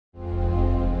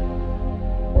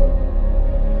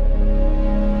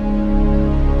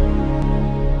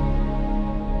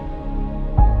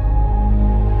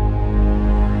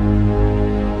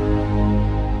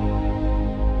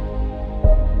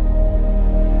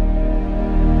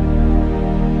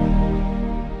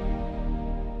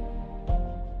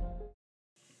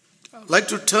like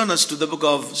to turn us to the book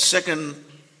of 2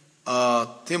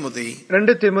 Timothy.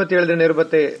 2 தீமோத்தேயு எழுதின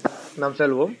நிருபத்தை நாம்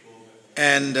செல்வோம்.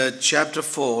 And chapter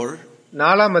 4.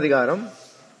 4ஆம் அதிகாரம்.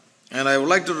 And I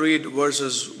would like to read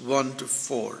verses 1 to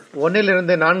 4.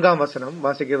 1லிருந்து 4ஆம் வசனம்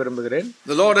வாசிக்க விரும்புகிறேன்.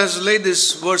 The Lord has laid this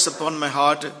verse upon my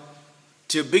heart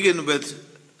to begin with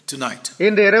tonight.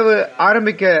 இன்று இரவு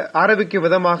ஆரம்பிக்கும்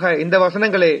விதமாக இந்த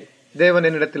வசனங்களை தேவன்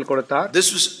என்னிடத்தில் கொடுத்தார்.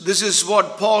 This is what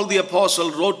Paul the apostle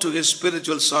wrote to his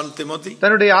spiritual son Timothy.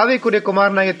 தன்னுடைய ஆவிக்குரிய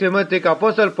குமாரனாகிய தீமோத்தேயுக்கு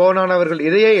அப்போஸ்தலர் பவுல் அவர்கள்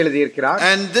இதையே எழுதியிருக்கிறார்.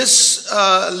 And this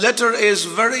letter is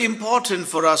very important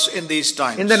for us in these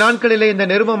times. இந்த நாட்களிலே இந்த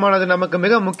நிருபமானது நமக்கு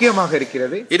மிக முக்கியமாக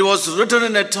இருக்கிறது. It was written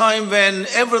in a time when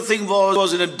everything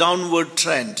was in a downward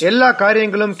trend. எல்லா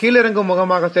காரியங்களும் கீழிறங்கும்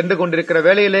முகமாக சென்று கொண்டிருக்கிற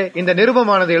வேளையிலே இந்த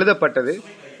நிருபமானது எழுதப்பட்டது.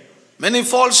 Many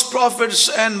false prophets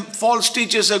and false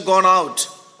teachers have gone out.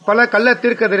 பல கள்ள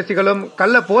தீர்க்கதரிசிகளும்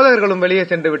கள்ள போதகர்களும் வெளியே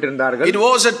சென்று விட்டிருந்தார்கள். It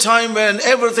was a time when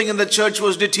everything in the church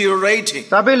was deteriorating.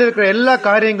 சபையில் இருக்கிற எல்லா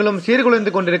காரியங்களும்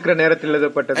சீர்குலைந்து கொண்டிருக்கிற நேரத்தில்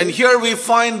எழுதப்பட்டது. And here we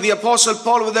find the apostle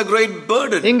Paul with a great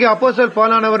burden. இங்கே அப்போஸ்தலர்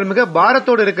பவுல் மிக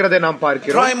பாரத்தோடு இருக்கிறதை நாம்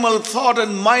பார்க்கிறோம். Primal thought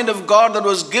and mind of God that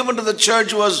was given to the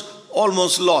church was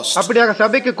almost lost. அப்படியாக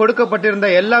சபைக்கு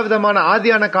கொடுக்கப்பட்டிருந்த எல்லா விதமான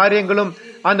ஆதியான காரியங்களும்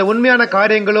அந்த உண்மையான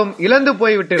காரியங்களும் இழந்து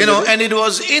போய் விட்டது. And it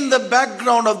was in the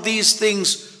background of these things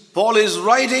Paul is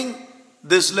writing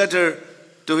this letter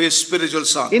to his spiritual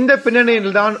son. இந்த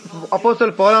பின்னணியில் தான்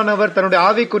அப்போஸ்தலர் பவுல் தன்னுடைய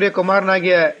ஆவிக்குரிய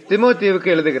குமாரனாகிய தீமோத்தேயுவுக்கு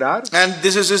எழுதுகிறார். And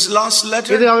this is his last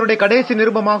letter. இது அவருடைய கடைசி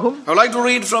நிருபமாகும். I would like to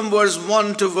read from verse 1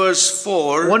 to verse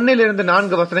 4. 1லிருந்து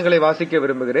 4 வசனங்களை வாசிக்க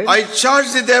விரும்புகிறேன். I charge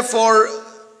thee therefore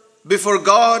before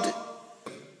God.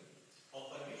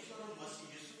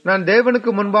 நான் தேவனுக்கு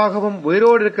முன்பாகவும்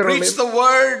உயிரோடு இருக்கிறவர்களே, preach the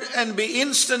word and be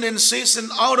instant in season,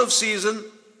 out of season.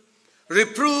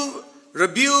 Reprove,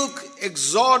 rebuke,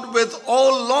 exhort with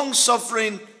all long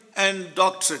suffering and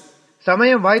doctrine.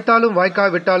 சமயம் வாய்த்தாலும்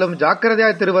வாய்க்காவிட்டாலும்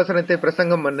ஜாக்கிரதையாய் திருவசனத்தை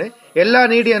பிரசங்கம் பண்ணு, எல்லா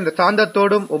நீடி அந்த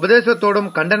சாந்தத்தோடும் உபதேசத்தோடும்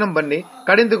கண்டனம் பண்ணி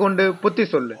கடிந்து கொண்டு புத்தி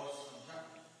சொல்லு.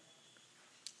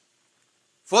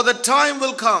 For the time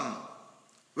will come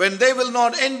when they will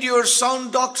not endure sound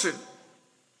doctrine,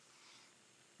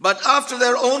 but after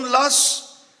their own lusts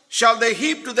shall they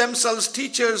heap to themselves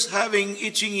teachers having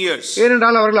itching ears.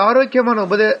 ஏனென்றால் அவர்கள் ஆரோக்கியமான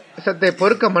உபதேசத்தை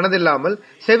பொறுக்க மனதில்லாமல்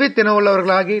செவி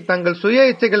தினவுள்ளவர்களாகி தங்கள் சுய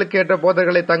இச்சைகளுக்கு ஏற்ற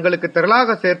போதகர்களை தங்களுக்கு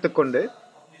திரளாக சேர்த்துக்கொண்டு,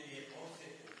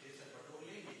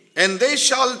 and they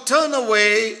shall turn away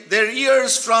their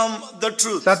ears from the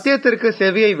truth, சத்தியத்திற்கு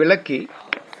செவியை விலக்கி,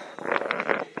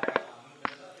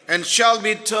 and shall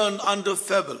be turned unto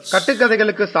fables.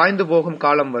 கட்டுக்கதைகளுக்கு சாய்ந்து போகும்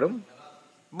காலம் வரும்.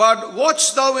 But watch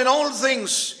thou in all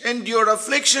things, endure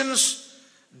afflictions,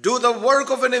 do the work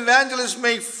of an evangelist,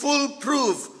 make full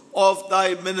proof of thy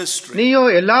ministry. நீயோ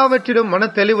எல்லாவற்றிலும் மன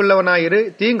தெளிவுள்ளவனாயிரு,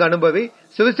 தீங்கு அனுபவி,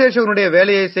 சுவிசேஷகனுடைய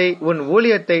வேலையை செய், உன்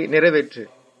ஊழியத்தை நிறைவேற்று.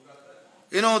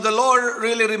 The Lord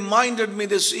really reminded me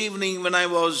this evening when I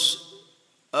was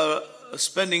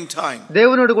spending time.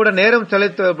 தேவனோடு கூட நேரம்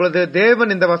செலுத்திய பொழுது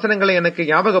தேவன் இந்த வசனங்களை எனக்கு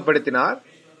ஞாபகப்படுத்தினார்.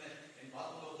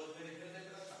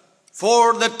 For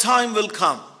the time will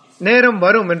come. நேரம்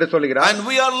வரும் என்று சொல்கிறார். And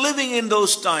we are living in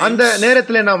those times. அந்த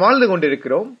நேரத்திலே நாம் வாழ்ந்து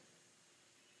கொண்டிருக்கிறோம்.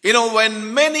 When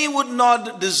many would not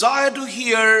desire to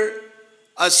hear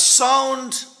a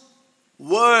sound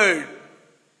word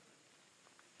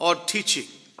or teaching.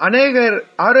 அநேகர்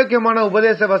ஆரோக்கியமான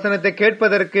உபதேச வசனத்தை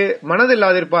கேட்பதற்கு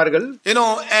மனதில்லாதிருப்பார்கள்.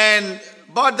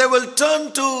 But they will turn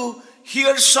to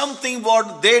hear something what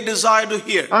they desire to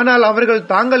hear. ஆனால் அவர்கள்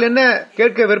தாங்கள் என்ன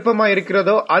கேட்க விருப்பமாய்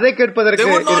இருக்கிறதோ அதை கேட்பதற்கு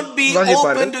they would not be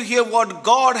open to hear what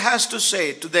God has to say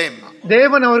to them.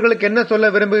 தேவன் அவர்களுக்கு என்ன சொல்ல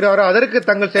விரும்புகிறாரோ அதற்கு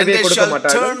தங்கள் செவியை கொடுக்க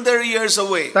மாட்டார்கள். turn their ears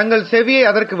away. தங்கள் செவியை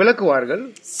அதற்கு விலக்குவார்கள்.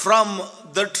 From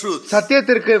the truth.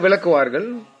 சத்தியத்திற்கு விலக்குவார்கள்.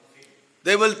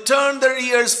 They will turn their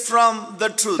ears from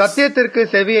the truth. சத்தியத்திற்கு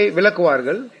செவியை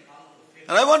விலக்குவார்கள்.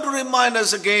 And I want to remind us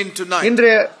again tonight. இன்று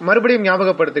மறுபடியும்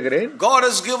ஞாபகப்படுத்துகிறேன். God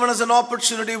has given us an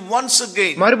opportunity once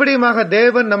again. மறுபடியுமாக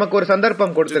தேவன் நமக்கு ஒரு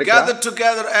சந்தர்ப்பம் கொடுத்திருக்கிறார். Gather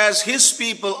together as his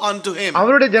people unto him.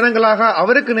 அவருடைய ஜனங்களாக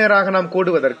அவருக்கு நேராக நாம்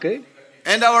கூடுவதற்கு.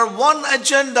 And our one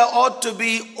agenda ought to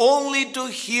be only to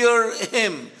hear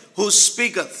him who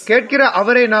speaketh. கேட்கிற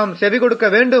அவரை நாம் செவி கொடுக்க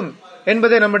வேண்டும்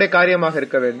என்பதே நம்முடைய காரியமாக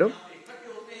இருக்க வேண்டும்.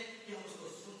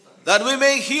 That we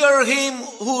may hear him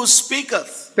who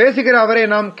speaketh. பேசுகிற அவரை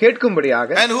நாம்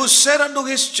கேட்கும்படியாக. And who said unto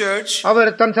his church, அவர்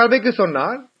தன் சபைக்கு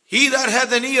சொன்னார், he that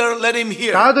hath an ear let him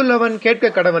hear. காதுள்ளவன்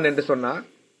கேட்க கடவன் என்று சொன்னார்.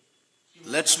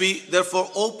 Let's be therefore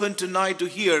open tonight to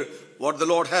hear what the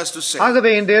Lord has to say.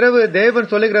 ஆகவே இந்த இரவு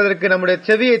தேவன் சொல்லுகிறதற்கு நம்முடைய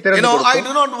செவியை திறந்து கொடுப்போம். I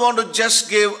do not want to just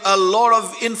give a lot of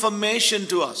information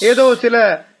to us. ஏதோ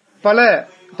பல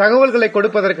தகவல்களை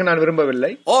கொடுப்பதற்கு நான்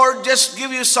விரும்பவில்லை. Or just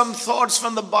give you some thoughts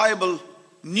from the Bible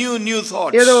new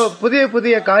thoughts. ஏதோ புதிய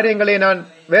புதிய காரியங்களை நான்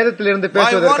வேதத்திலிருந்து My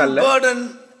பேசுவதற்கல்ல. one burden,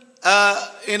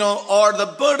 or the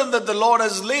burden that the Lord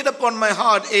has laid upon my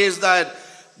heart is that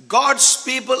God's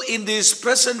people in these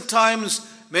present times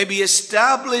may be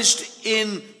established in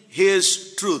His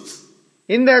truth.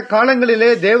 இந்த காலங்களிலே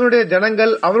தேவனுடைய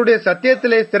ஜனங்கள் அவருடைய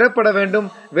சத்தியத்திலே ஸ்திரப்பட வேண்டும்,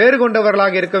 வேறு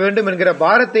கொண்டவர்களாக இருக்க வேண்டும் என்கிற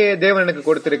பாரத்தையே தேவன் எனக்கு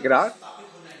கொடுத்திருக்கிறார்.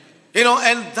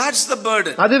 And that's the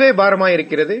burden. அதுவே பாரமாய்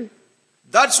இருக்கிறது.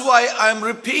 That's why I'm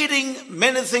repeating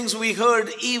many things we heard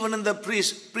even in the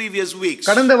previous weeks.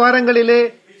 கடந்த வாரங்களிலே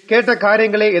கேட்ட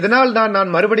காரியங்களை எதனால்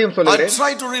நான் மறுபடியும் சொல்கிறேன். I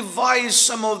try to revise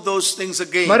some of those things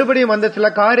again. மறுபடியும் அந்த சில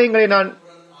காரியங்களை நான்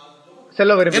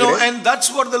சொல்ல விரும்புகிறேன். And that's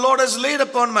what the Lord has laid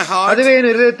upon my heart. அதுவே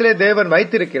என் இதயத்திலே தேவன்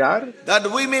வைத்திருக்கிறார். That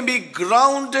we may be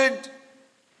grounded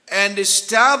and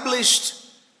established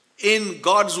in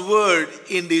God's word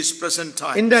in these present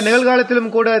times. இந்த நிகழ்காலத்திலும்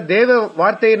கூட தேவ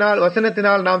வார்த்தையினால்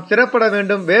வசனத்தினால் நாம் சிறப்பட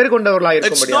வேண்டும், வேறு கொண்டவர்களாய்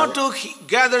இருக்க முடியும். It's not to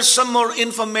gather some more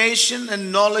information and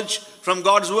knowledge from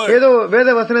God's word. ஏதோ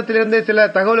வேத வசனத்திலிருந்து சில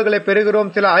தகவல்களை பெறுகிறோம்,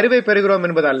 சில அறிவை பெறுகிறோம்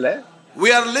என்பதல்ல.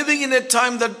 We are living in a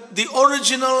time that the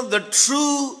original, the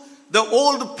true, the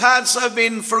old paths have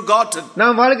been forgotten.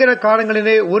 நாம் வாழ்கிற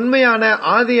காலங்களிலே உண்மையான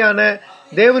ஆதியான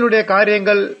தேவனுடைய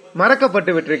காரியங்கள்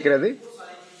மறக்கப்பட்டு விட்டிருக்கிறது.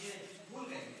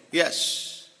 Yes.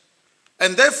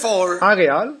 And therefore,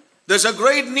 ஆகையால் there's a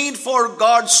great need for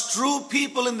God's true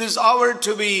people in this hour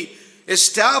to be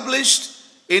established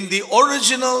in the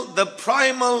original, the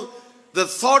primal, the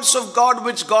thoughts of God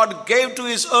which God gave to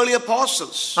His early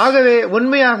apostles. ஆகவே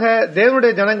உண்மையாக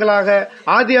தேவனுடைய ஜனங்களாக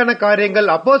ஆதியான காரியங்கள்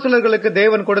அப்போஸ்தலர்களுக்கு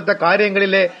தேவன் கொடுத்த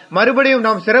காரியங்களிலே மறுபடியும்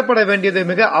நாம் சிறப்பட வேண்டியது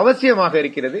மிக அவசியமாக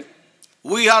இருக்கிறது.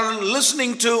 We are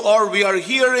listening to, or we are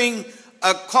hearing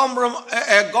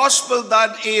a gospel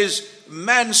that is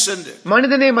man-centered.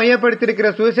 மனிதனை மையப்படுத்தியிருக்கிற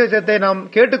சுவிசேஷத்தை நாம்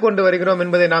கேட்டுக்கொண்டு வருகிறோம்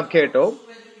என்பதை நாம் கேட்டோம்.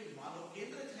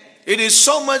 It is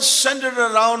so much centered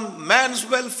around man's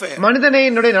welfare. மனிதனை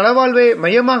என்னுடைய நலவாழ்வை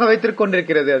மையமாக வைத்துக்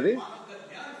கொண்டிருக்கிறது. அது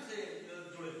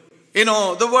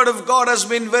the word of God has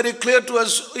been very clear to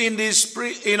us in these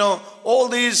all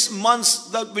these months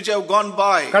which have gone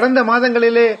by. கடந்த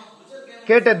மாதங்களிலே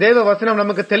கேட்ட தேவ வசனம்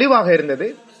நமக்கு தெளிவாக இருந்தது.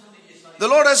 The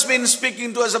Lord has been speaking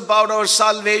to us about our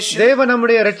salvation. தேவன்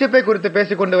நம்முடைய ரட்சிப்பை குறித்து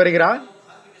பேசிக் கொண்டு வருகிறார்.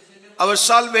 Our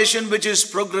salvation which is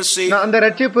progressive. அந்த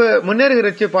ரட்சிப்பு முன்னேறுகிற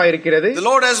ரட்சிப்பாய் இருக்கிறது. The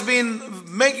Lord has been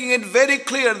making it very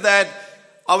clear that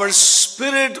our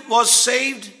spirit was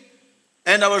saved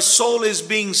and our soul is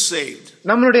being saved.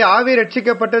 நம்முடைய ஆவி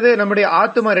ரட்சிக்கப்பட்டது, நம்முடைய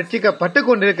ஆத்துமா ரட்சிக்கப்பட்டு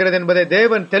கொண்டிருக்கிறது என்பதை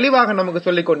தேவன் தெளிவாக நமக்கு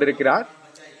சொல்லிக் கொண்டிருக்கிறார்.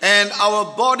 And our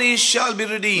body shall be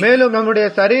redeemed. மேலும் நம்முடைய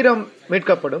சரீரம்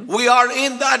மீட்கப்படும். We are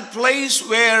in that place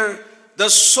where the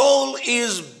soul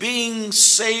is being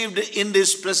saved in this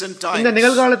present time. இந்த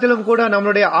நிகழ்காலத்திலும் கூட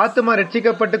நம்முடைய ஆத்துமா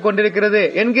ரட்சிக்கப்பட்டு கொண்டிருக்கிறது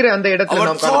என்கிற அந்த இடத்தில்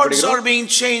நாம் காணப்படுகிறோம். Our thoughts are being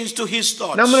changed to His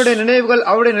thoughts. நம்முடைய நினைவுகள்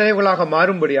அவருடைய நினைவுகளாக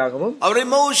மாறும்படியாகவும், our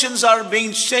emotions are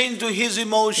being changed to His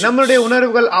emotions. நம்முடைய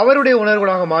உணர்வுகள் அவருடைய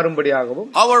உணர்வுகளாக மாறும்படியாகவும்,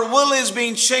 our will is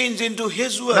being changed into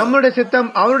His will. நம்முடைய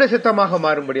சித்தம் அவருடைய சித்தமாக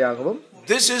மாறும்படியாகவும்.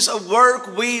 This is a work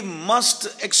we must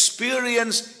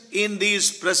experience in these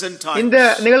present times. இந்த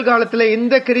நிகழ்காலத்திலே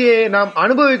இந்த கிரியையை நாம்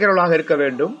அனுபவிக்கிறவர்களாக இருக்க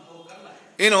வேண்டும்.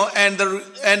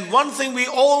 And one thing we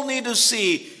all need to see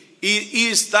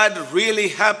is that really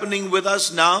happening with us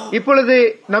now. இப்பொழுது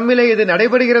நம்மிலே இது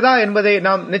நடைபெறுகிறதா என்பதை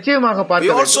நாம் நிச்சயமாக பார்க்க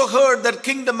வேண்டும். We also heard that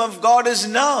kingdom of God is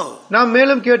now. நாம்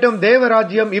மேலும் கேட்டோம்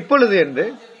தேவராஜ்யம் இப்பொழுது என்று.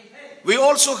 We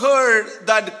also heard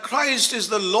that Christ is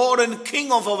the Lord and King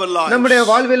of our lives. நம்முடைய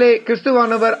வாழ்விலே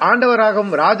கிறிஸ்துவானவர்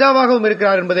ஆண்டவராகவும் ராஜாவாகவும்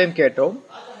இருக்கிறார் என்பதையும் கேட்டோம்.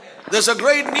 There's a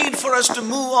great need for us to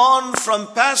move on from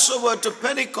Passover to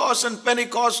Pentecost and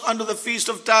Pentecost unto the Feast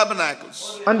of Tabernacles.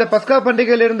 அந்த பஸ்கா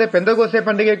பண்டிகையிலிருந்து பெந்தகோஸ்தே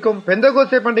பண்டிகைக்கும்,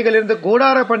 பெந்தகோஸ்தே பண்டிகையிலிருந்து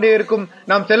கூடார பண்டிகைக்கும்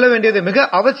நாம் செல்ல வேண்டியது மிக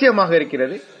அவசியமாக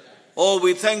இருக்கிறது. Oh,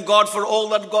 we thank God for all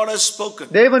that God has spoken.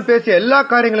 தேவன் பேசிய எல்லா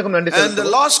காரியங்களுக்கும் நன்றி செலுத்துகிறோம். And the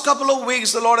செலுத்துகிறோம். last couple of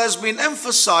weeks the Lord has been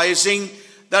emphasizing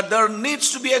that there needs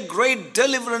to be a great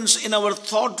deliverance in our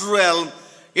thought realm.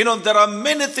 There are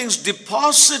many things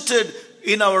deposited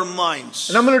in our minds.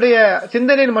 நம்மளுடைய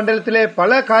சிந்தனை மண்டலத்திலே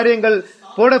பல காரியங்கள்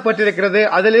போடப்பட்டிருக்கிறது.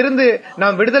 அதிலிருந்து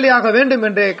நாம் விடுதலையாக வேண்டும்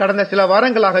என்று கடந்த சில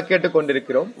வாரங்களாக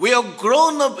கேட்டுக்கொண்டிருக்கிறோம். We have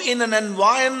grown up in an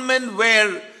environment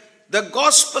where the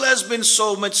gospel has been so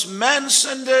much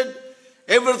man-centered.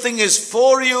 Everything is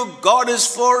for you. God is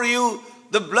for you.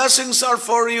 The blessings are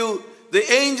for you. The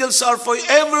angels are for you.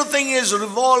 Everything is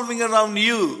revolving around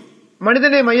you.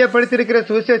 மனிதனை மையப்படுத்தியிருக்கிற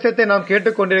சுவிசேஷத்தை நாம்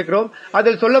கேட்டுக்கொண்டிருக்கிறோம்.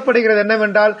 அதில் சொல்லப்படுகிறது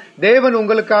என்னவென்றால், தேவன்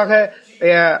உங்களுக்காக,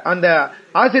 அந்த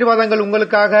ஆசீர்வாதங்கள்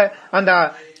உங்களுக்காக, அந்த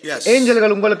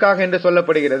ஏஞ்சல்கள் உங்களுக்காக என்று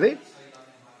சொல்லப்படுகிறது.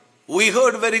 We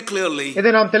heard very clearly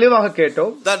இதை நாம் தெளிவாக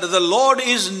கேட்டோம். that the Lord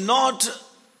is not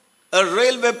a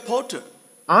railway porter.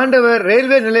 ஆண்டவர்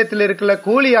ரயில்வே நிலையத்தில் இருக்கிற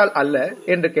கூலியால் அல்ல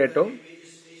என்று கேட்டோம்.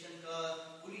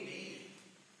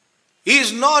 He is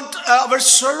not our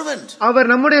servant. அவர்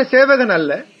நம்முடைய சேவகன்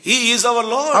அல்ல. He is our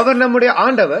Lord. அவர் நம்முடைய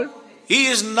ஆண்டவர். He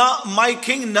is not my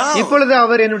king now. இப்பொழுது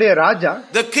அவர் என்னுடைய ராஜா.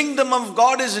 The kingdom of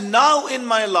God is now in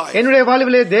my life. என்னுடைய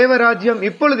வாழ்விலே தேவ ராஜ்யம்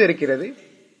இப்பொழுது இருக்கிறது.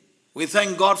 We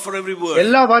thank God for every word.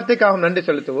 எல்லா வார்த்தைக்காகவும் நன்றி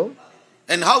செலுத்துவோம்.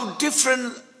 And how different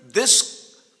this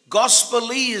gospel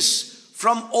is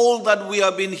from all that we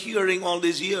have been hearing all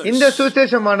these years. இந்த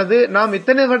சுவிசேஷமானது நாம்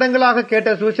இத்தனை வருடங்களாக கேட்ட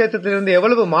சுவிசேஷத்திலிருந்து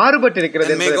எவ்வளவு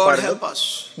மாறுபட்டிருக்கிறது என்பதை பாருங்கள்.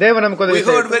 தேவன் நமக்கு உதவி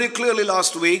செய்யட்டும். We heard very clearly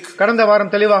last week கடந்த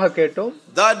வாரம் தெளிவாக கேட்டோம்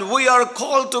that we are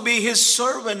called to be his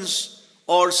servants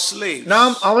or slaves.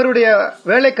 நாம் அவருடைய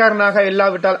வேலைக்காரனாக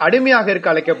இல்லாவிட்டால் அடிமையாக இருக்க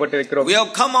அழைக்கப்பட்டிருக்கிறோம். We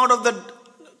have come out of the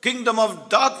kingdom of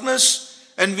darkness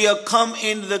and we have come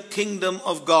into the kingdom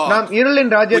of God, நாம்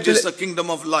இருளின் ராஜ்யத்தில், which is the kingdom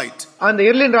of light. அந்த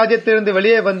இருளின் ராஜ்யத்திலிருந்து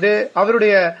வெளியே வந்து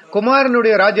அவருடைய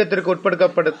குமாரனுடைய ராஜ்யத்திற்கு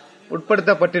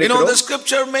உட்படுத்தப்பட்டிருக்கிறோம். You know, the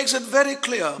scripture makes it very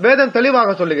clear. வேதம்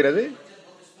தெளிவாக சொல்லுகிறது,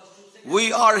 we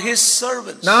are his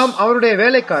servants. நாம் அவருடைய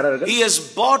வேலைக்காரர்கள். He has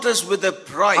bought us with a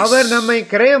price. அவர் நம்மை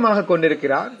கிரயமாக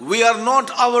கொண்டிருக்கிறார். We are not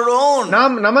our own.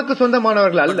 நாம் நமக்கு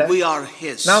சொந்தமானவர்கள் அல்ல, we are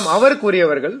his. நாம்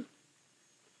அவருக்குரியவர்கள்.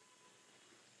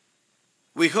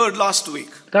 We heard last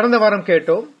week. கடந்த வாரம்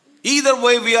கேட்டோம், either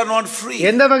way we are not free.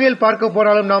 எந்த வகையில் பார்க்க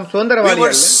போனாலும் நாம் சுதந்திரவாதிகள் அல்ல. We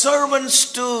were servants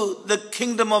to the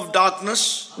kingdom of darkness.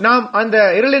 நாம் அந்த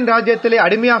இருளின் ராஜ்யத்திலே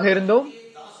அடிமையாக இருந்தோம்.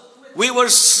 We were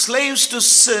slaves to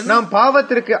sin. நாம்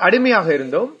பாவத்திற்கு அடிமையாக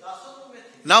இருந்தோம்.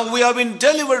 Now we have been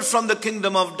delivered from the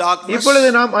kingdom of darkness. இப்பொழுது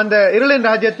நாம் அந்த இருளின்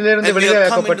ராஜ்யத்திலிருந்து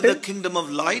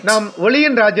வெளியேற்றப்பட்டு நாம்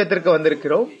ஒளியின் ராஜ்யத்திற்கு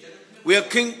வந்திருக்கிறோம். We have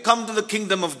come to the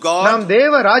kingdom of God. நாம்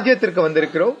தேவ ராஜ்யத்திற்கு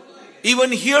வந்திருக்கிறோம். Even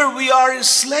here we are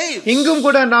slaves. இங்கும்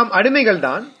கூட நாம் அடிமைகள்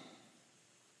தான்.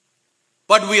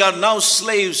 But we are now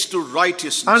slaves to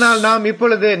righteousness. ஆனால் நாம்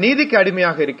இப்பொழுது நீதிக்கு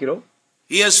அடிமையாக இருக்கிறோம்.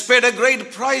 He has paid a great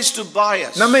price to buy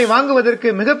us. நம்மை வாங்குவதற்கு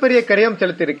மிகப்பெரிய கிரயம்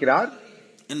செலுத்தியிருக்கிறார்.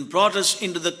 And brought us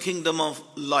into the kingdom of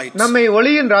light. நம்மை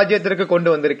ஒளியின் ராஜ்யத்திற்கு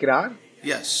கொண்டு வந்திருக்கிறார்.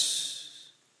 Yes.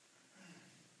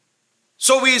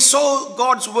 So we saw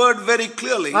God's word very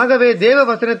clearly. ஆகவே தேவ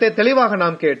வசனத்தை தெளிவாக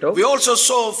நாம் கேட்டோம். We also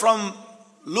saw from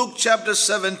Luke chapter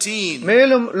 17.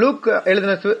 மேலும் லூக்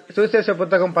எழுதின சுவிசேஷ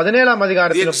புத்தகம் 17ஆம்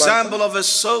அதிகாரத்தில் the example of a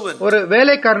servant ஒரு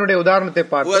வேலைக்காரனுடைய உதாரணத்தை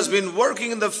பார்த்தோம். who has been working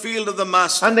in the field of the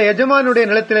master. அந்த எஜமானுடைய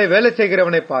நிலத்திலே வேலை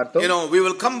செய்கிறவனை பார்த்தோம். You know, we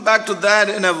will come back to that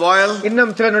in a while.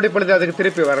 இன்னும் சில நொடி பொழுது அதுக்கு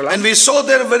திருப்பி வரலாம். And we saw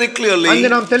there very clearly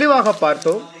அங்கே நாம் தெளிவாக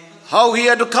பார்த்தோம் how he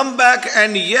had to come back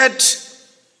and yet,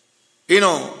 you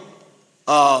know,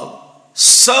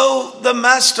 serve the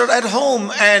master at home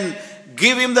and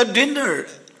give him the dinner.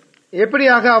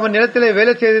 எப்படியாக அவன் நிலத்திலே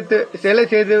வேலை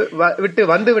செய்து விட்டு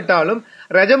வந்து விட்டாலும்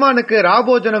எஜமானுக்கு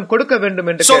ராபோஜனம் கொடுக்க வேண்டும்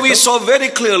என்று So we saw very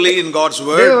clearly in God's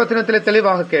word தேவவசனத்திலே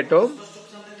தெளிவாக கேட்டோம்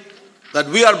that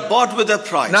we are bought with a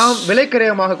price. நாம்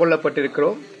விலைக்கிரயமாக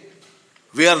கொள்ளப்பட்டிருக்கிறோம்.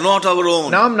 We are not our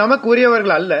own. நாம் நமக்கு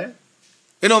உரியவர்கள் அல்ல.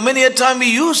 You know, many a time we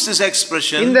use this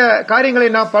expression இந்த காரியங்களை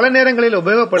நாம் பல நேரங்களில்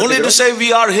உபயோகப்படுத்துகிறோம். only to say we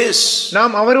are his.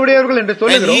 நாம் அவருடையவர்கள் என்று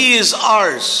சொல்லுகிறோம். And he is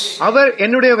ours. அவர்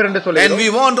என்னுடையவர் என்று சொல்லுகிறோம். And we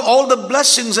want all the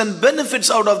blessings and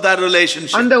benefits out of that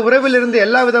relationship. அந்த உறவிலிருந்து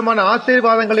எல்லா விதமான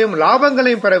ஆசீர்வாதங்களையும்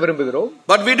லாபங்களையும் பெற விரும்புகிறோம்.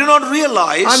 But we do not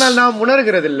realize ஆனால் நாம்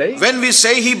உணர்கிறதில்லை when we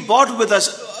say he bought with us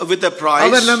with a price.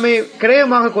 அவர் நம்மை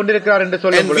கிரயமாக கொண்டிருக்கிறார் என்று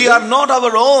சொல்லும்போது and we are not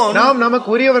our own. நாம் நமக்கு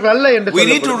உரியவர்கள் அல்ல என்று we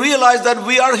need to realize that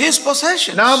we are his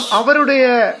possession. நாம் அவருடைய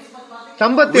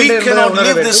சம்பத்து we cannot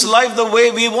live this life the way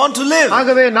we want to live.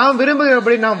 ஆகவே நாம்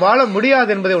விரும்புகிறபடி நாம் வாழ முடியாது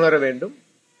என்பதை உணர வேண்டும்.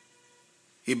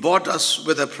 He bought us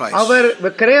with a price. அவர்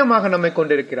கிரயமாக நம்மை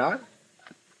கொண்டிருக்கிறார்.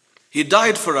 He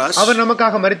died for us. அவர்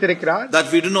நமக்காக மரித்திருக்கிறார். that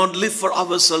we do not live for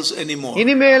ourselves anymore.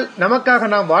 இனிமேல் நமக்காக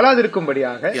நாம்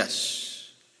வாழாதிருக்கும்படியாக. Yes.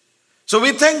 So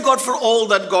we thank God for all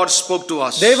that God spoke to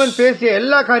us. தேவன் பேசிய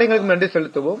எல்லா காரியங்களுக்கும் நன்றி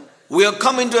செலுத்துவோம். We have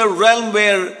come into a realm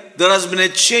where there has been a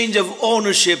change of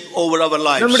ownership over our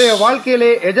lives. நம்முடைய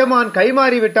வாழ்க்கையிலே எஜமான்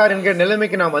கைமாறி விட்டார் என்கிற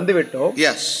நிலைமைக்கு நாம் வந்து விட்டோம்.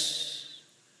 Yes.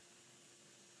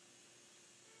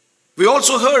 We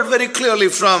also heard very clearly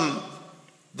from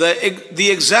the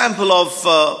example of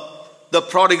the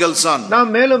prodigal son.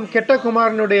 நாம் மேலும் கெட்ட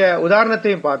குமாரனுடைய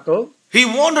உதாரணத்தையும் பார்த்தோம். He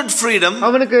wanted freedom.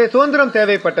 அவனுக்கு சுதந்திரம்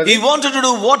தேவைப்பட்டது. He wanted to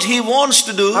do what he wants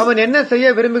to do. அவன் என்ன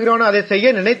செய்ய விரும்புகிறானோ அதை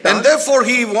செய்ய நினைத்தான். And therefore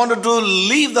he wanted to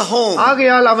leave the home.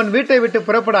 ஆகையால் அவன் வீட்டை விட்டு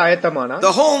புறப்பட ஆயத்தமானான்.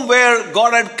 The home where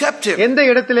God had kept him. எந்த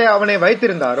இடத்திலே அவனை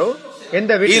வைத்திருந்தாரோ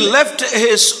எந்த வீட்டில் he left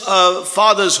his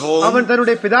father's home. அவன்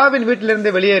தன்னுடைய பிதாவின்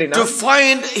வீட்டிலிருந்து வெளியேறினான். To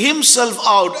find himself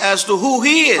out as to who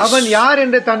he is. அவன் யார்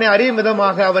என்று தன்னை அறியும்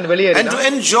விதமாக அவன் வெளியேறினான். And to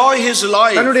enjoy his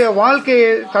life. தன்னுடைய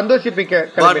வாழ்க்கையை சந்தோஷிக்க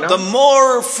கிளம்பினான். But the more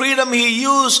freedom he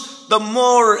used, the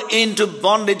more into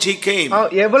bondage he came.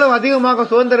 எவ்வளவு அதிகமாக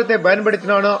சுதந்திரத்தை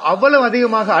பயன்படுத்தினானோ அவ்வளவு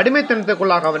அதிகமாக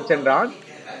அடிமைத்தனத்துக்குள்ளாக அவன் சென்றான்.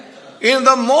 In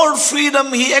the more freedom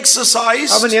he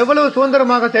exercised, அவன் எவ்வளவு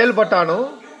சுதந்திரமாக செயல்பட்டானோ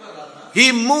he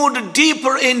moved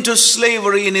deeper into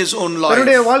slavery in his own life.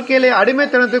 தன்னுடைய வாழ்க்கையிலே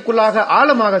அடிமைத்தனத்துக்குள்ளாக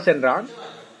ஆழமாக சென்றான்.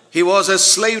 He was a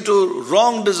slave to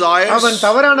wrong desires. அவன்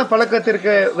தவறான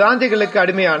பழக்கத்திற்கு வாஞ்சைகளுக்கு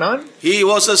அடிமையானான். He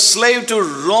was a slave to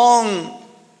wrong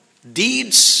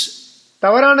deeds,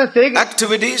 தவறான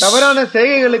activities. தவறான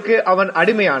செய்கைகளுக்கு அவன்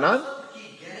அடிமையானான்.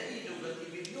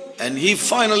 And he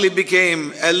finally became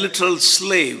a literal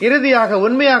slave. இறுதியாக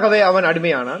உண்மையாகவே அவன்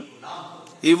அடிமையானான்.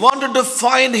 He wanted to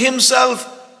find himself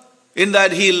in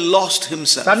that he lost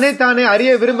himself. தன்னைத்தானே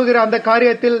அறிய விரும்புகிற அந்த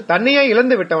காரியத்தில் தன்னையே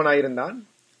இழந்து விட்டவனாயிருந்தான்.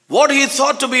 What he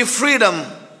thought to be freedom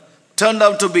turned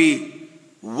out to be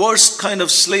worst kind of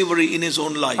slavery in his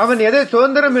own life. அவன் எதை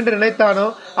சுதந்திரம் என்று நினைத்தானோ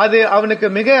அது அவனுக்கு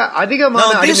மிக அதிகமான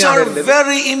Now these அடிமையாக are இருந்தது.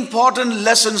 very important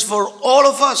lessons for all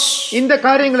of us. இந்த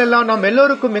காரியங்கள் எல்லாம் நாம்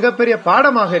எல்லோருக்கும் மிகப்பெரிய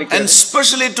பாடமாக இருக்கிறது. And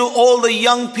especially to all the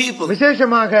young people.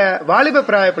 விசேஷமாக வாலிப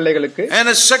பிராய பிள்ளைகளுக்கு. And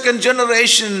a second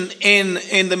generation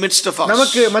in the midst of us.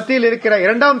 நமக்கு மத்தியில் இருக்கிற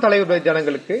இரண்டாம் தலைமுறை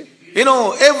ஜனங்களுக்கு. You know,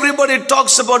 everybody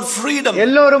talks about freedom.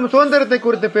 எல்லோரும் சுதந்திரத்தை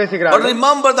குறித்து பேசுகிறார்கள். But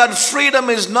remember that freedom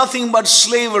is nothing but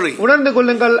slavery. உணர்ந்து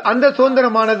கொள்ளுங்கள் அந்த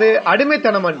சுதந்திரமானது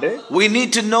அடிமைத்தனம் அன்று. We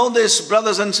need to know this,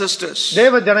 brothers and sisters.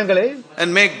 தேவ ஜனங்களே, and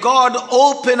may God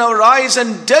open our eyes and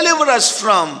deliver us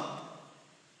from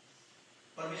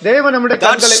தேவன் நம்முடைய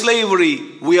that slavery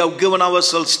we have given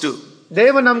ourselves to.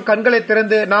 தேவன் நம் கண்களை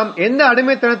திறந்து நாம் எந்த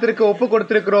அடிமைத்தனத்திற்கு ஒப்பு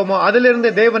கொடுத்திருக்கிறோமோ அதிலிருந்து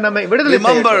தேவன் நம்மை விடுதலை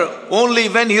செய்வார். Remember, only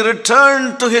when he returned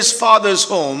to his father's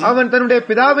home, அவன் தன்னுடைய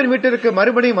பிதாவின் வீட்டிற்கு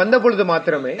மறுபடியும் வந்த பொழுது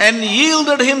மாத்திரமே, and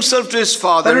yielded himself to his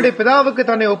father, தன்னுடைய பிதாவுக்கு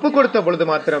தன்னை ஒப்பு கொடுத்த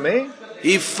பொழுது மாத்திரமே,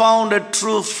 he found a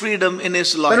true freedom in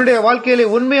his life. தன்னுடைய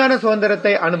வாழ்க்கையிலே உண்மையான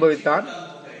சுதந்திரத்தை அனுபவித்தான்.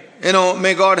 You know,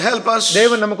 may God help us.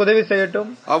 தேவன் நமக்கு உதவி செய்யட்டும்.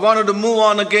 I wanted to move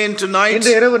on again tonight.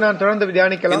 இன்று இரவு நான் தொடர்ந்து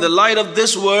தியானிக்கலாம். In the light of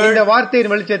this word. இந்த வார்த்தையின்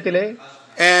வெளிச்சத்திலே.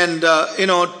 And you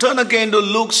know, turn again to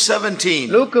Luke 17.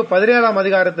 Look 17ஆம்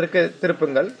அதிகாரத்திற்கு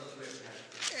திருப்புங்கள்.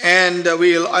 And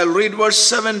I'll read verse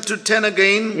 7 to 10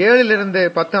 again. 7 இலிருந்து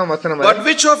 10ஆம் வசனம் வரை. But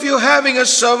which of you having a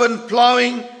servant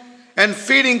plowing and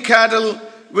feeding cattle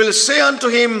will say unto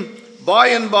him by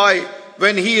and by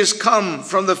when he is come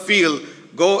from the field,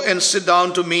 go and sit down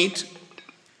to meat,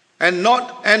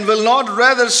 and will not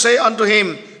rather say unto him,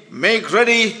 make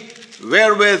ready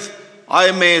wherewith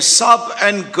I may sup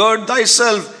and gird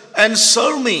thyself and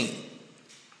serve me,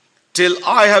 till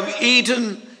I have eaten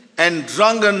and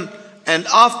drunken, and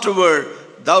afterward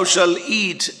thou shalt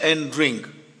eat and drink.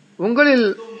 உங்களில்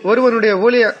ஒருவனுடைய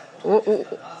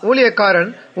ஊழியக்காரன்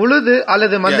உழுது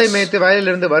அல்லது மந்தை மேய்த்து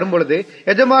வயலிலிருந்து வரும்பொழுது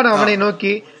எஜமான் அவனை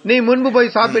நோக்கி, நீ முன்பு போய்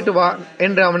சாப்பிட்டு வா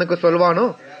என்று அவனுக்கு சொல்வானோ?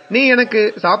 நீ எனக்கு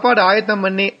சாப்பாடு ஆயத்தம்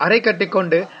பண்ணி அறை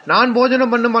கட்டிக்கொண்டு நான்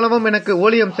போஜனம் பண்ணும் அளவும் எனக்கு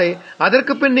ஊழியம் செய்,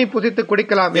 அதற்கு பின் நீ புசித்து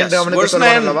குடிக்கலாம் என்று அவனுக்கு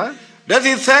சொல்வானல்லவா? Does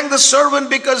he thank the servant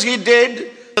because he did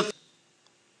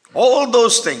all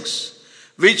those things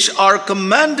which are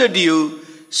commanded you,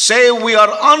 say, we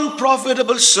are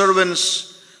unprofitable servants,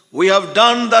 we have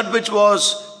done that which was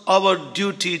our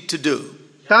duty to do.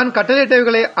 தான்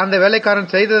கட்டளையிட்டவைகளை அந்த வேலைக்காரன்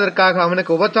செய்ததற்காக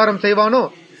அவனுக்கு உபச்சாரம் செய்வானோ?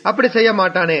 அப்படி செய்ய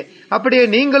மாட்டானே. அப்படியே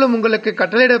நீங்களும் உங்களுக்கு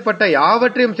கட்டளையிடப்பட்ட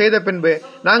யாவற்றையும் செய்த பின்பு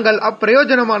நாங்கள்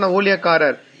அப்பிரயோஜனமான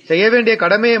ஊழியக்காரர், செய்ய வேண்டிய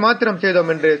கடமையை மாத்திரம்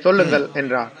செய்தோம் என்று சொல்லுங்கள்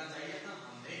என்றார்.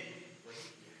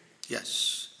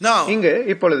 இங்கு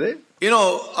இப்பொழுது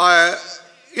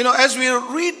as we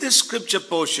read this scripture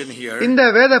portion here, இந்த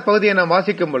வேத பகுதியை நாம்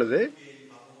வாசிக்கும் பொழுது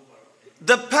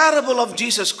the parable of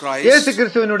Jesus Christ, இயேசு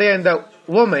கிறிஸ்துவினுடைய இந்த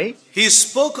உவமை, he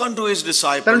spoke unto his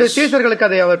disciples, தன்னுடைய சீஷர்களுக்கு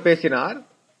அதை அவர் பேசினார்.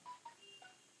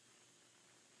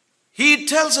 He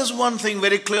tells us one thing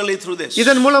very clearly through this.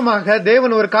 இதன் மூலமாக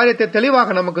தேவன் ஒரு காரியத்தை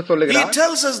தெளிவாக நமக்கு சொல்லுகிறார். He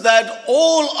tells us that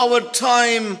all our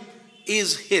time is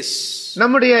his.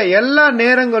 நம்முடைய எல்லா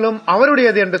நேரங்களும்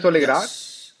அவருடையது என்று சொல்லுகிறார்.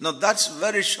 Now that's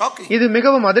very shocking. இது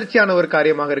மிகவும் அதிர்ச்சியான ஒரு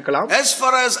காரியமாக இருக்கலாம். As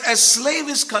far as a slave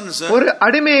is concerned, ஒரு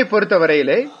அடிமையை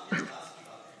பொறுத்தவரையிலே,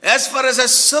 as far as a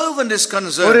servant is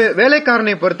concerned, ஒரு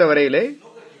வேலைக்காரனை பொறுத்தவரையிலே,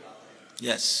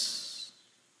 yes,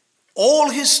 all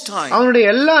his time, அவனுடைய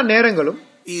எல்லா நேரங்களும்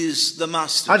is the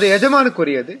master. அது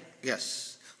எஜமானுக்குரியது. Yes,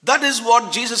 that is what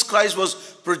Jesus Christ was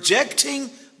projecting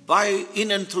by in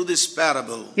and through this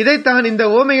parable. இதைத்தான் இந்த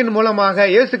உவமையின் மூலமாக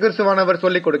இயேசு கிறிஸ்துவானவர்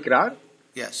சொல்லிக் கொடுக்கிறார்.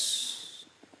 Yes.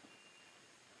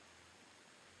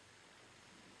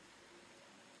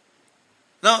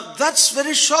 Now that's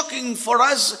very shocking for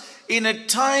us in a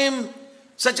time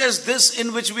such as this in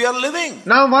which we are living.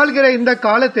 நாம் வாழ்கிற இந்த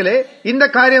காலத்திலே இந்த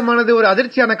காரியமானது ஒரு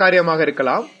அதிர்ச்சியான காரியமாக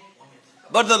இருக்கலாம்.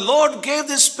 But the Lord gave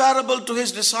this parable to his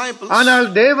disciples. ஆனால்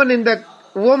தேவன் இந்த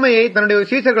உவமையை தன்னுடைய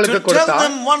சீஷர்களுக்கு to tell கொடுத்தார்.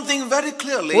 them one thing very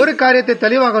clearly, ஒரு காரியத்தை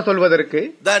தெளிவாக சொல்வதற்கு,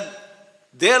 that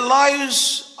their lives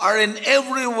are in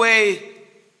every way,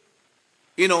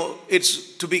 it's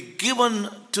to be given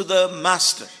to the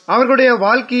master. அவர்களுடைய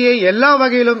வாழ்க்கையை எல்லா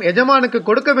வகையிலும் எஜமானுக்கு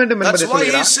கொடுக்க வேண்டும் என்பதை That's why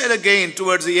he சொல்கிறார். said again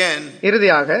towards the end,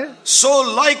 இறுதியாக, so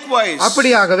likewise,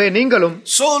 அப்படியாகவே நீங்களும்,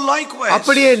 so likewise,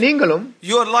 அப்படியே நீங்களும்,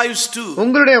 your lives too.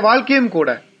 உங்களுடைய வாழ்க்கையும் கூட.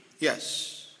 Yes.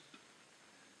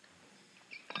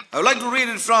 I would like to read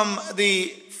it from the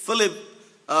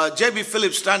J.B.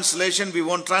 Phillips translation. We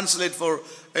won't translate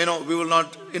we will not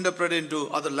interpret into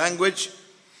other language.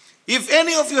 If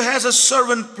any of you has a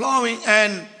servant plowing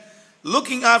and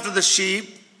looking after the sheep,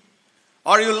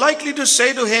 are you likely to say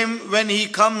to him when he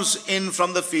comes in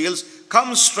from the fields,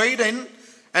 come straight in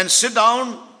and sit down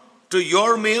to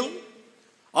your meal?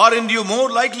 Aren't you more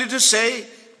likely to say,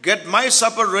 get my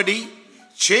supper ready,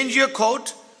 change your coat,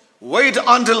 wait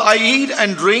until I eat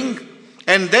and drink,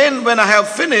 and then when I have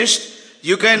finished,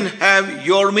 you can have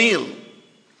your meal?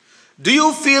 Do you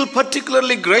feel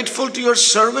particularly grateful to your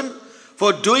servant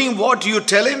for doing what you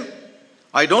tell him?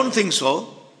 I don't think so.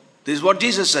 This is what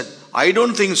Jesus said. I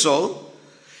don't think so.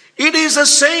 It is the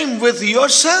same with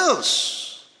yourselves.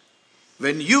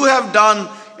 When you have done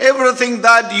everything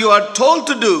that you are told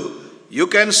to do, you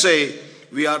can say,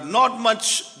 we are not much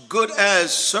good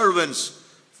as servants,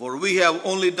 for we have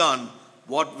only done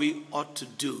what we ought to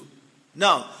do.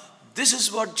 Now, this is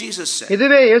what Jesus said.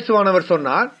 இதுவே இயேசுவானவர்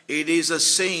சொன்னார். It is the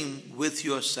same with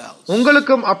yourselves.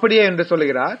 உங்களுக்கும் அப்படியே என்று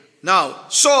சொல்கிறார். Now,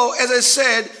 so as I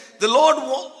said, the Lord,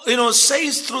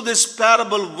 says through this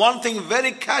parable one thing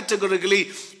very categorically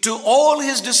to all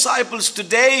his disciples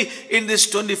today in this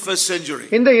 21st century.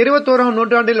 இந்த 21ஆம்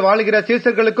நூற்றாண்டில் வாழ்கிற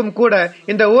சீஷர்களுக்கும் கூட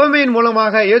இந்த உவமையின்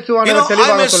மூலமாக இயேசுவானவர்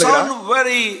தெளிவாக சொல்கிறார். I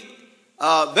may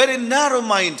sound very narrow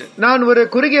minded. நான் ஒரு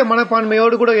குறுகிய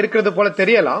மனப்பான்மையோடு கூட இருக்கிறது போல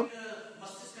தெரியலாம்.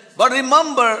 But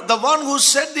remember, the one who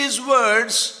said these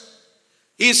words,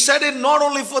 he said it not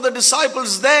only for the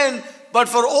disciples then, but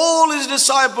for all his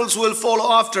disciples who will follow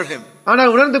after him.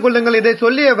 ஆனால் உணர்ந்து கொள்ளுங்கள், இதை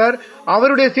சொல்லியவர்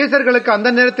அவருடைய சீஷர்களுக்கு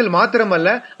அந்த நேரத்தில்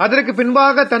மாத்திரமல்ல, அதற்கு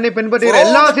பின்பாக தன்னை பின்பற்றிய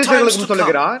எல்லா சீஷர்களுக்கும்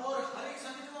சொல்கிறார்.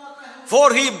 For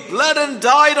he bled and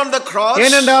died on the cross.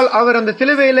 ஏனென்றால் அவர் அந்த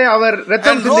சிலுவையிலே அவர்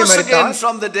இரத்தம் சிந்தி மரித்தார்.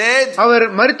 From the dead. அவர்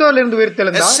மரித்தோரிலிருந்து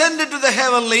உயிர்த்தெழுந்தார். Ascended to the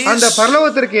heavenlies. அந்த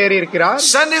பரலோகத்திற்கு ஏறி இருக்கிறார்.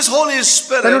 Sent his Holy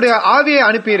Spirit. தன்னுடைய ஆவியை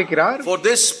அனுப்பி இருக்கிறார். For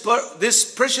this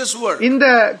precious work. இந்த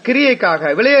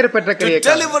கிரியைக்காக, விலையேற பெற்ற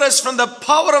கிரியைக்காக. To deliver us from the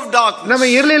power of darkness.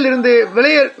 நம்ம இருளில் இருந்து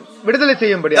விடுதலை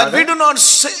செய்யும்படியாக. That we do not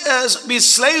be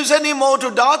slaves anymore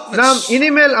to darkness. நாம்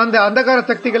இனிமேல் அந்த அந்தகார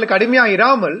சக்திகளுக்கு அடிமையாக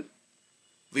இராமல்,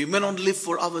 we may not live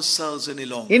for ourselves any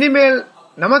longer. இனிமேல்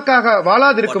நமக்காக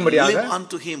வாழாதிருக்கும்படியாக, live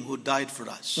unto him who died for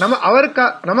us.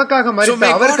 நமக்காக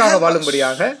மரித்த அவருக்காக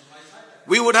வாழும்படியாக.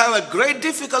 We would have a great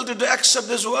difficulty to accept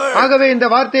this word. ஆகவே இந்த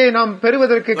வார்த்தையை நாம்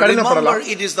பெறுவதற்கு கடினப்படலாம்.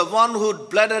 Remember, it is the one who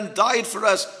bled and died for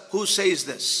us who says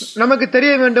this. நமக்கு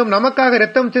தெரிய வேண்டும், நமக்காக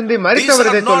இரத்தம் சிந்தி மரித்தவர்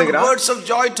இதை சொல்கிறார். These are not words of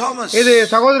Joy Thomas. இது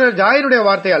சகோதரர் ஜாயினுடைய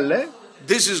வார்த்தை அல்ல.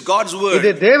 This is God's word. இது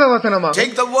தேவ வசனமாகும்.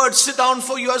 Take the word, sit down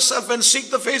for yourself and seek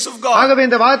the face of God. ஆகவே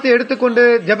இந்த வார்த்தையை எடுத்துக்கொண்டு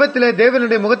ஜெபத்திலே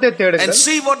தேவனுடைய முகத்தை தேடுங்கள். And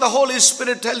see what the Holy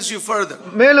Spirit tells you further.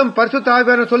 மேலும் பரிசுத்த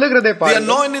ஆவியானவர் சொல்லுகிறதை பாருங்கள்.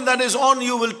 The anointing that is on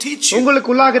you will teach you.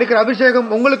 உங்களுக்கு உள்ளாக இருக்கிற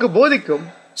அபிஷேகம் உங்களுக்கு போதிக்கும்.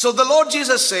 So the Lord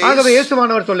Jesus says, ஆகவே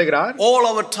இயேசுவானவர் சொல்லுகிறார், all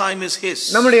our time is his.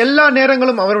 நம்முடைய எல்லா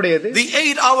நேரங்களும் அவருடையது. The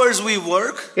 8 hours we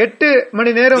work, 8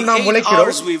 மணி நேரம் நாம்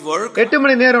உழைக்கிறோம். 8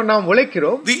 மணி நேரம் நாம்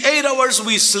உழைக்கிறோம். The 8 hours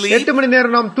we sleep, 8 மணி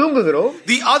நேரம் நாம் தூங்குகிறோம்.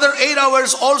 The other 8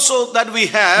 hours also that we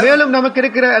have, மேலும் நமக்கு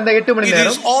இருக்கிற அந்த 8 மணி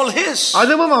நேரம், it is all his.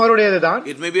 அதுவும் அவருடையதுதான்.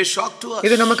 It may be a shock to us.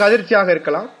 இது நமக்கு அதிர்ச்சியாக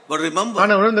இருக்கலாம். But remember,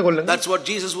 ஆனா உணர்ந்து கொள்ளுங்கள், that's what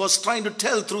Jesus was trying to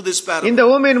tell through this parable. இந்த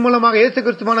உவமையின் மூலமாக இயேசு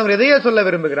கிறிஸ்துவானவர் எதையே சொல்ல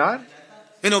விரும்புகிறார்.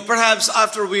 Perhaps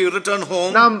after we return home,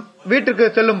 நாம் வீட்டுக்கு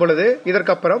செல்லும் பொழுது,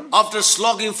 இதற்கு அப்புறம், after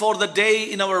slogging for the day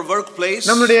in our workplace,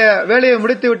 நம்முடைய வேலையை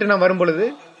முடித்துவிட்டு நாம் வரும் பொழுது,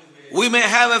 we may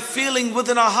have a feeling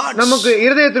within our hearts. நமக்கு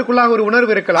இருதயத்திற்குள்ளாக ஒரு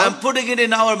உணர்வு இருக்கலாம். I'm putting it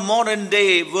in our modern day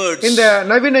words. இந்த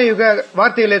நவீன யுக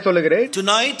வார்த்தையிலே சொல்லுகிறேன்.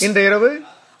 Tonight, இந்த இரவு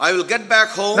I will get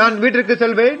back home. நான் வீட்டுக்கு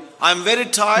செல்வேன். I'm very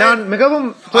tired. நான் மிகவும்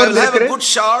I will have சோர்ந்திருக்கிறேன். a good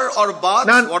shower or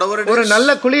bath, whatever it is. ஒரு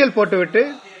நல்ல குளியல் போட்டுவிட்டு,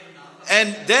 and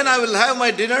then I will have my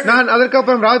dinner. நான் அதற்கு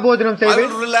அப்புறம் ராஜபோஜனம் செய்வேன். I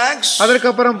will relax. அதற்கு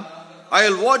அப்புறம் I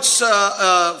will watch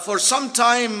for some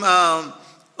time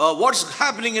what's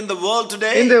happening in the world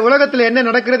today. இந்த உலகத்தில் என்ன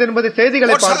நடக்கிறது என்பது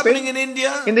செய்திகளை பார்ப்பேன். What's happening in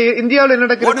India? இந்த இந்தியாவில் என்ன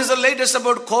நடக்கிறது? What is the latest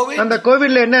about COVID? அந்த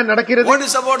கோவிட்ல என்ன நடக்கிறது? What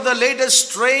is about the latest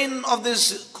strain of this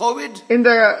COVID? இந்த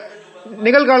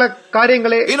நிகழ்கால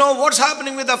காரியங்களே, what's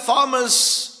happening with the farmers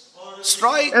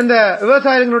strike? அந்த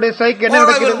விவசாயிகளுடைய ஸ்ட்ரைக் என்ன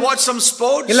நடக்கிறது? I will watch some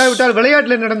sports. இல்லாவிட்டால்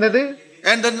விளையாட்டுல நடந்தது.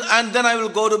 And then I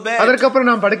will go to bed. அதற்கு அப்புறம்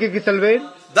நான் படுக்கைக்கு செல்வேன்.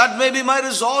 That may be my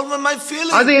resolve and my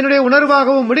feeling. அது என்னுடைய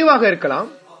உணர்வாகவும் முடிவாக இருக்கலாம்.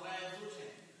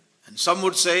 And some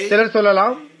would say, சிலர்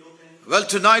சொல்லலாம், well,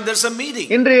 tonight there's a meeting.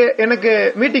 இன்று எனக்கு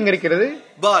மீட்டிங் இருக்கிறது,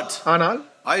 but ஆனால்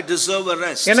I deserve a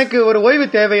rest. எனக்கு ஒரு ஓய்வு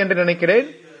தேவை என்று நினைக்கிறேன்.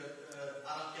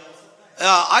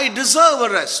 I deserve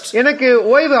a rest. எனக்கு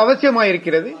ஓய்வு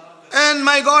அவசியமாயிருக்கிறது. And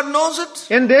my God knows it.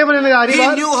 என் தேவன் என்னை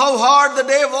அறிவார். He knew how hard the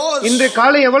day was. இந்த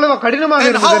காலை எவ்வளவு கடினமாக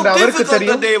இருந்தது என்று அவருக்கு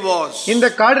தெரியும். இந்த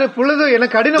காலை பொழுது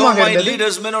எனக்கு கடினமாக இருந்தது. My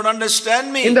leaders may not understand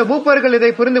me. இந்த மூப்பர்கள்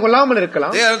இதை புரிந்து கொள்ளாமல்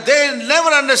இருக்கலாம். They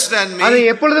never understand me. அதை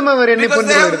எப்பொழுதும் அவர் என்னை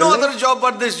புரிந்து கொள்வதில்லை. Because they have no other job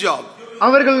but this job.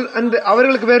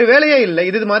 அவர்களுக்கு வேறு வேலையே இல்லை,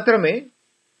 இது மாத்திரமே.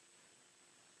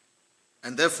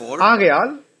 And therefore,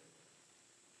 ஆகையால்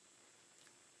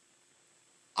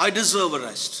I deserve a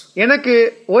rest. எனக்கு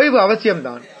ஓய்வு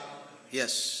அவசியம்தான்.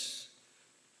 Yes.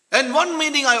 And one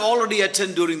meeting I already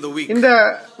attend during the week. இந்த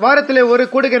வாரத்திலே ஒரு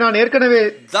கூடுகை நான் ஏற்கனவே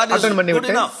அட்டெண்ட்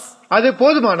பண்ணிவிட்டேன். அது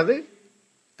போதுமானது.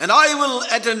 And I will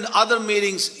attend other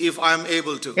meetings if I am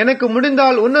able to. எனக்கு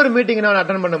முடிந்தால் இன்னொரு மீட்டிங் நான்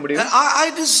அட்டெண்ட் பண்ண முடியும்.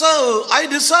 I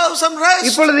deserve some rest.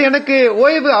 இப்பொழுது எனக்கு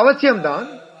ஓய்வு அவசியம்தான்.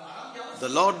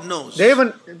 The Lord knows.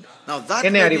 தேவன் Now that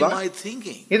என்னை may be அறிவார். my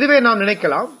thinking. இதுவே நாம்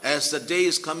நினைக்கலாம். As the day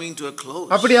is coming to a close.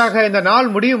 அப்படியாக இந்த நாள்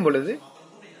முடியும் பொழுது,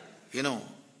 you know,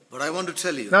 but I want to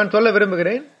tell you. நான் சொல்ல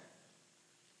விரும்புகிறேன்.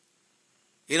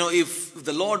 You know, if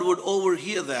the Lord would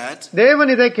overhear that,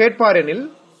 தேவன் இதை கேட்பாரெனில்,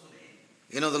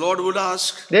 you know, the Lord would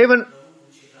ask, தேவன்,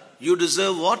 you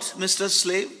deserve what, Mr.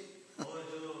 Slave?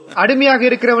 அடிமையாக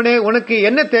இருக்கிறவனே, உனக்கு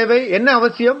என்ன தேவை, என்ன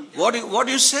அவசியம்? What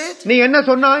you said? நீ என்ன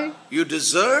சொன்னாய்? You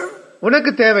deserve?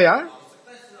 உனக்கு தேவையா?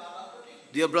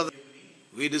 Dear brother,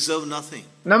 we deserve nothing.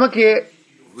 நமக்கு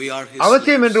We are his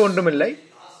அவசியம் என்று ஒன்றுமில்லை.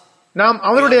 நாம்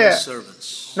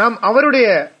அவருடைய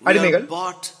அடிமைகள்.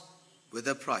 Bought with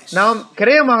a price. நாம்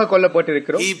கிரயமாக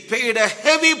கொல்லப்பட்டிருக்கிறோம். He paid a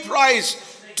heavy price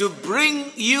to bring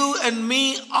you and me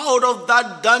out of that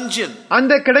dungeon.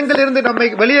 அந்த கிடங்கிலிருந்து நம்மை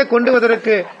வெளியே கொண்டு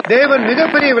வருவதற்கு தேவன்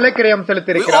மிகப்பெரிய விலைக்கிரயம்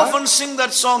செலுத்தியிருக்கிறார். We often sing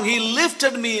that song, he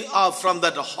lifted me up from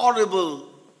that horrible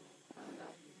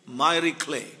miry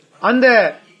clay.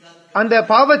 அந்த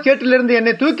பாவச்சேற்றிலிருந்து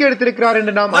என்னை தூக்கி எடுத்திருக்கிறார்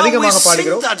என்று நாம் அதிகமாக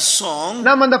பாடுகிறோம்.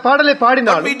 நாம் அந்த பாடலை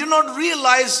பாடினாலும் we do not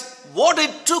realize what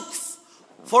it took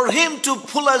for him to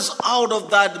pull us out of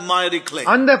that miry clay.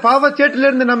 அந்த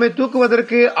பாவச்சேற்றிலிருந்து நம்மை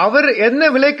தூக்குவதற்கு அவர்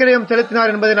என்ன விலைக்கிரயம்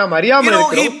செலுத்தினார் என்பதை நாம் அறியாமல்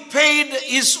இருக்கிறோம். He paid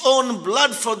his own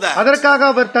blood for that. அதற்காக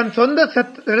அவர் தன் சொந்த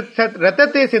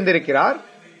இரத்தத்தை சிந்திருக்கிறார்.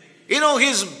 You know,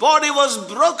 his body was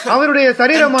broken. அவருடைய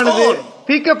சரீரமானது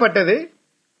பீக்கப்பட்டது.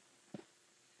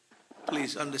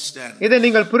 Please understand. இதை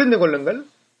நீங்கள் புரிந்து கொள்ளுங்கள்.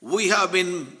 We have been,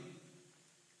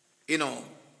 you know,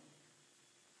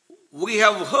 we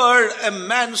have heard a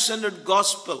man-centered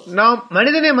gospel. நாம்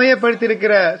மனிதனை மையப்படுத்தி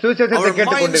இருக்கிற சுவிசேஷத்தை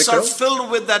கேட்டுக் கொண்டிருக்கிறோம். Our minds are filled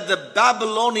with the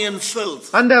Babylonian filth.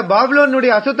 அந்த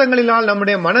பாபிலோனுடைய அசுத்தங்களினால்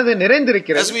நம்முடைய மனது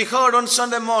நிறைந்திருக்கிறது. As we heard on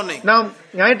Sunday morning. நாம்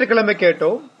ஞாயிற்றுக்கிழமை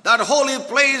கேட்டோம். That holy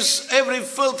place, every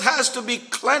filth has to be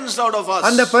cleansed out of us.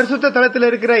 அந்த பரிசுத்த தலத்தில்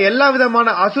இருக்கிற எல்லா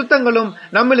விதமான அசுத்தங்களும்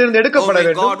நம்மிலிருந்து எடுக்கப்பட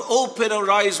வேண்டும். God open our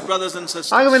eyes, brothers and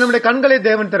sisters. ஆகவே நம்முடைய கண்களை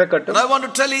தேவன் திறக்கட்டும். I want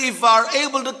to tell you, if we are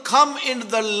able to come into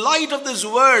the light of this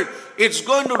word, it's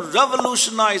going to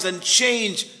revolutionize and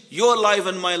change your life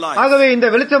and my life. ஆகவே இந்த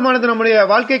வெளிச்சமானது நம்முடைய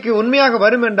வாழ்க்கைக்கு உண்மையாக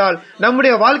வரும் என்றால்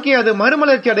நம்முடைய வாழ்க்கையை அது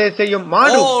மறுமலர்ச்சி அடைய செய்யும்.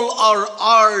 மாறும். All our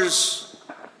hours,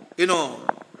 you know,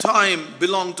 time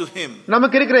belong to him.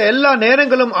 நமக்கு இருக்கிற எல்லா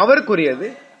நேரங்களும் அவருக்குரியது.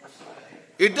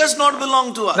 It does not belong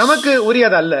to us. நமக்கு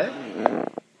உரியதல்ல.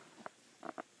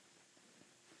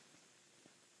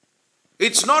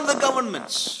 It's not the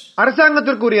government's.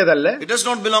 அரசாங்கத்திற்கு உரியதல்ல. It does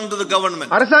not belong to the government.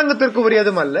 அரசாங்கத்திற்கு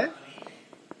உரியதும் அல்ல.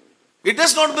 It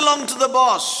does not belong to the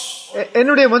boss.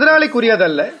 என்னுடைய முதலாளிக்கு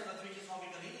உரியதல்ல.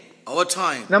 Our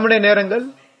time. நம்முடைய நேரங்கள்.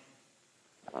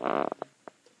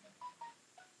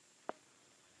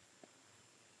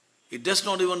 It does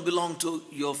not even belong to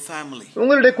your family.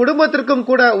 உங்களுடைய குடும்பத்திற்கும்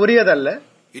கூட உரியதல்ல.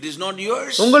 It is not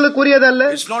yours. உங்களுக்கு உரியதல்ல.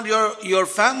 It's not your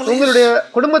family. உங்களுடைய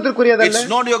குடும்பத்திற்கு உரியதல்ல.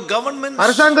 It's not your government.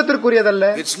 அரசாங்கத்திற்கு உரியதல்ல.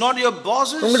 It's not your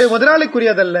bosses. உங்களுடைய முதலாளிக்கு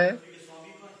உரியதல்ல.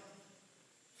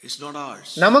 It's not ours.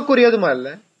 நமக்குரியதும்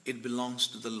அல்ல. It belongs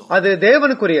to the Lord. அது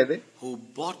தேவனுக்குரியது. Who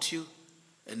bought you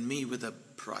and me with a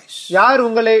price. யார்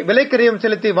உங்களை விலைக்கிரயம்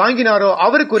செலுத்தி வாங்கினாரோ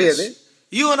அவருக்குரியது.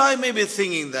 You and I may be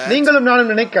thinking that. நீங்களும்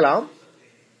நானும் நினைக்கலாம்.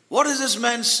 What is this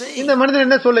man saying? இந்த மனிதன்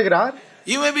என்ன சொல்லுகிறார்?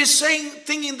 You may be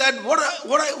thinking that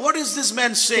what is this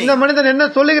man saying? இந்த மனிதன் என்ன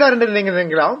சொல்லுகிறார் என்று நீங்கள்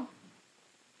நினைக்கலாம்.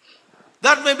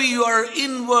 That may be your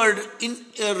inward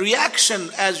reaction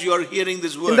as you are hearing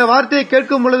this word. இந்த வார்த்தையை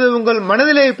கேட்கும் பொழுது உங்கள்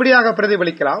மனதிலே இப்படியாக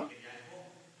பிரதிபலிக்கலாம்.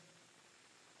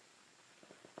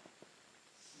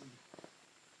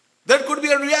 There could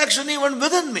be a reaction even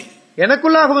within me.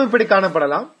 எனக்குள்ளாகவும் இப்படி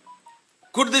காணப்படலாம்.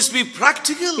 Could this be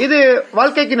practical? இது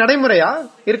வாழ்க்கைக்கு நடைமுறையா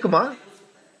இருக்குமா?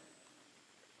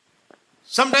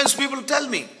 Sometimes people tell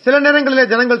me. சில நேரங்களிலே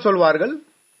ஜனங்கள் சொல்வார்கள்.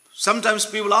 Sometimes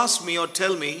people ask me or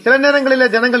tell me. சில நேரங்களிலே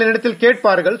ஜனங்கள் என்னிடத்தில்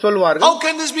கேட்பார்கள், சொல்வார்கள். How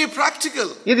can this be practical?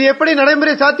 இது எப்படி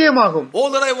நடைமுறை சாத்தியமாகும்? All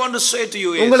that I want to say to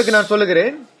you is. உங்களுக்கு நான்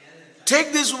சொல்லுகிறேன். Take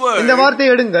this word. இந்த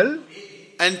வார்த்தையை எடுங்கள்.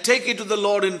 And take it to the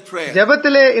Lord in prayer.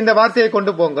 ஜெபத்திலே இந்த வார்த்தையை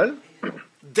கொண்டு போங்கள்.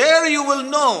 There you will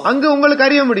know. அங்கு உங்களுக்கு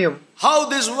அறிய முடியும். How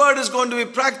this word is going to be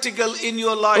practical in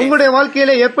your life. உங்களுடைய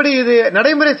வாழ்க்கையிலே எப்படி இது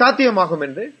நடைமுறை சாத்தியமாகும்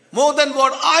என்று. More than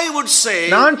what I would say.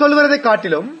 நான் சொல்வதை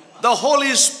காட்டிலும் the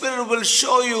Holy Spirit will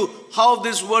show you how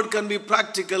this word can be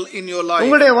practical in your life.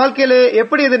 உங்களுடைய வாழ்க்கையிலே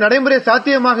எப்படி இது நடைமுறை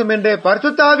சாத்தியமாகும் என்று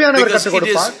பரிசுத்த ஆவியானவர் கற்றுக்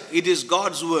கொடுப்பார். It is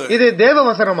God's word. இது தேவ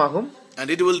வசனமாகும். And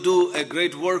it will do a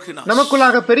great work in us.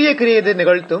 நமக்குள்ளாக பெரிய கிரியை இது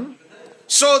நிகழ்த்தும்.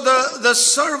 So the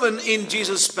servant in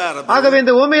Jesus parable. ஆகவே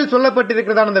இந்த உவமையில்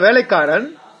சொல்லப்பட்டிருக்கிறதான அந்த வேலைக்காரன்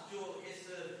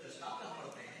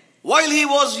while he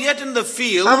was yet in the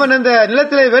field, அவன் அந்த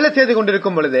நிலத்திலே வேலை செய்து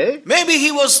கொண்டிருக்கும் பொழுது maybe he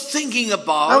was thinking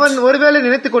about, அவன் ஒருவேளை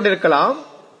நினைத்துக் கொண்டிருக்கலாம்,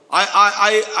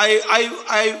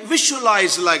 I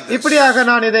visualize like this. இப்படியாக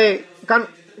நான் இதை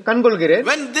கண்கொள்கிறேன்.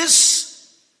 When this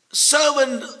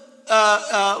servant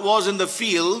was in the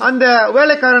field, அந்த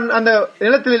வேலைக்காரன் அந்த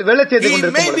நிலத்தில் வேலை செய்து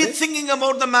கொண்டிருக்கும் he may பொழுது be thinking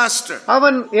about the master.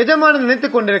 அவன் எஜமானனை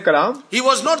நினைத்துக் கொண்டிருக்கலாம். He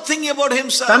was not thinking about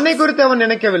himself. தன்னை குறித்து அவன்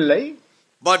நினைக்கவில்லை.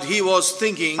 But he was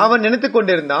thinking. அவன் நினைத்துக்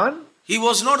கொண்டிருந்தான். He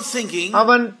was not thinking.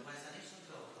 அவன்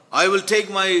I will take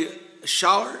my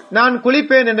shower. நான்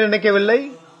குளிப்பேன் என்று நினைக்கவில்லை.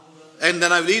 And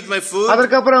then I will eat my food.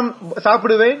 அதற்கப்புறம்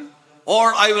சாப்பிடுவேன். Or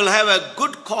I will have a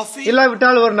good coffee.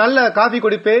 இல்லாவிட்டால் ஒரு நல்ல காபி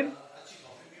குடிப்பேன்.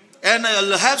 And I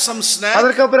will have some snack.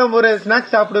 அதற்கப்புறம் ஒரு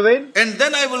ஸ்நாக்ஸ் சாப்பிடுவேன். And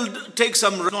then I will take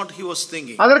some. Not he was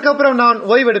thinking. அதற்கப்புறம் நான்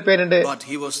ஓய்வெடுப்பேன் என்று. But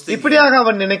he was thinking. இப்படியாக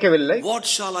அவன் நினைக்கவில்லை. What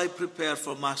shall I prepare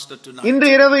for master tonight? இன்று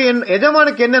இரவு என்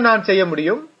எஜமானுக்கு என்ன நான் செய்ய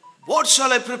முடியும்? What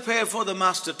shall I prepare for the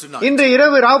master tonight? இன்று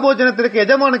இரவு ராபோஜனத்திற்கு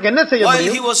எஜமானுக்கு என்ன செய்ய முடியும்?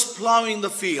 While he was plowing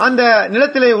the field. அந்த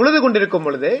நிலத்திலே உழுது கொண்டிருக்கும்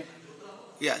பொழுது.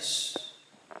 Yes.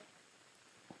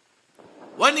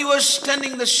 When he was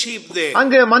tending the sheep there.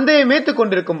 அங்கு மந்தையை மேய்த்துக்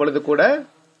கொண்டிருக்கும் பொழுது கூட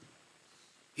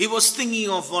he was thinking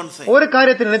of one thing. ஒரு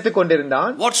காரியத்தை நினைத்துக்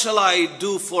கொண்டிருந்தான். What shall I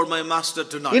do for my master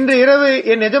tonight? இன்று இரவு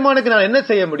என் எஜமானுக்கு நான் என்ன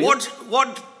செய்ய முடியும்?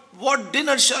 What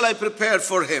dinner shall I prepare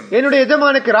for him? என்னுடைய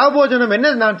எஜமானுக்கு ராபோஜனம்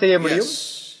என்ன நான் செய்ய முடியும்?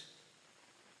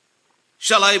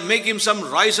 Shall I make him some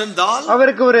rice and dal?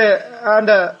 அவருக்கு ஒரு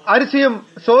அந்த அரிசியும்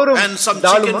சோறும் and some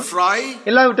chicken fry?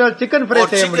 இல்லாவிட்டால் சிக்கன் ஃப்ரை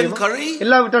செய்ய முடியுமா?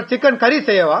 இல்லாவிட்டால் சிக்கன் கறி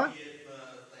செய்யவா?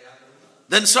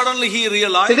 Then suddenly he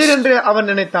realized. திடீரென்று அவன்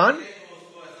நினைத்தான்.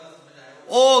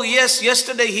 Oh yes,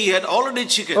 yesterday he had already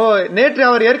chicken. ஓ நேற்று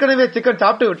அவர் ஏற்கனவே சிக்கன்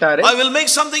சாப்பிட்டு விட்டாரு. I will make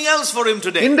something else for him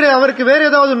today. இன்று அவருக்கு வேற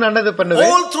ஏதாவது நல்லது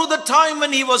பண்ணுவேன். All through the time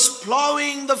when he was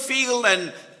plowing the field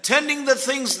and tending the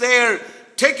things there,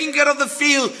 taking care of the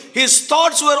field, his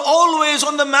thoughts were always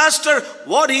on the master,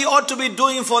 what he ought to be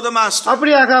doing for the master.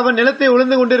 அப்படியாக அவன் நிலத்தை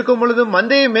உழுந்து கொண்டிருக்கும் பொழுதும்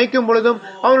மந்தையை மேய்க்கும் பொழுதும்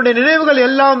அவனுடைய நினைவுகள்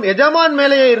எல்லாம் எஜமான்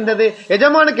மேலேயே இருந்தது.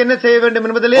 எஜமானுக்கு என்ன செய்ய வேண்டும்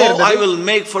என்பதிலே இருந்தது. I will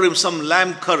make for him some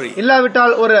lamb curry.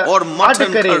 இல்லாவிட்டால் ஒரு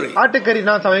ஆட்டுக்கறி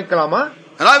நான் சமைக்கலாமா?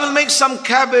 And I will make some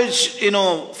cabbage,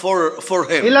 for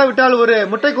him. இல்லாவிட்டால் ஒரு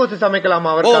முட்டைக்கோசு சமைக்கலாமா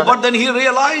அவருக்கு? But then he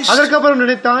realized. அதற்கப்புறம்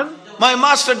நினைத்தான். My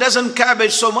master doesn't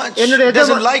cabbage so much.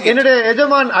 Doesn't like it. என்னுடைய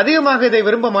எஜமான் அதிகமாக இதை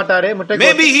விரும்ப மாட்டாரே முட்டைக்கோசு.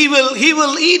 Maybe he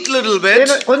will eat little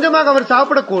bit. கொஞ்சமாக அவர்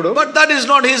சாப்பிடக்கூடும். But that is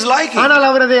not his liking. ஆனால்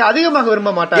அவர் அதை அதிகமாக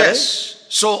விரும்ப மாட்டார். Yes.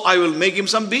 So I will make him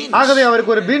some beans. ஆகவே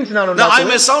அவருக்கு ஒரு பீன்ஸ் நான் உண்டாக்குவேன். Now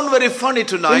I may sound very funny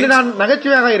tonight. இன்று நான்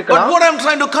நகைச்சுவையாக இருக்கலாம். But what I am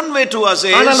trying to convey to us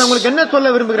is. ஆனால் உங்களுக்கு என்ன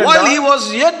சொல்ல விரும்புகிறேன்? While he was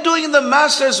yet doing the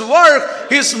master's work,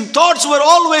 his thoughts were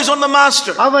always on the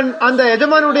master. அவன் அந்த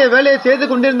எஜமானுடைய வேலையை செய்து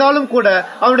கொண்டிருந்தாலும் கூட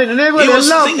அவருடைய நினைவுகள்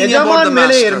எல்லாம் எஜமான்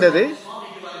மேலே இருந்தது.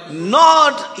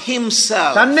 Not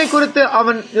himself. தன்னை குறித்து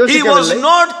அவன் யோசிக்கவில்லை. He was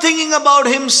not thinking about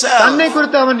himself. தன்னை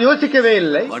குறித்து அவன் யோசிக்கவே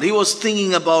இல்லை. But he was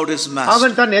thinking about his master.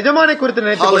 அவன் தன் எஜமானை குறித்து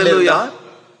நினைத்துக் கொண்டிருந்தான்.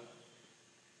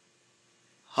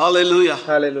 Hallelujah.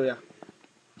 Hallelujah.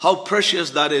 How precious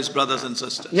that is, brothers and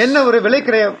sisters. என்ன ஒரு விலை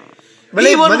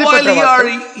even while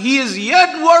he is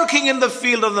yet working in the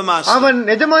field of the master. அவன்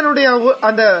எஜமானுடைய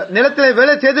அந்த நிலத்திலே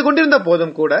வேலை செய்து கொண்டிருந்த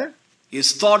போதும் கூட his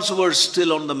thoughts were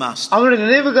still on the master. அவனுடைய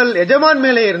நினைவுகள் எஜமான்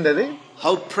மேலே இருந்தது.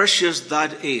 How precious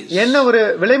that is. என்ன ஒரு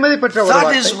விலைமதிப்பற்ற ஒரு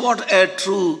வார்த்தை. That is what a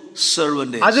true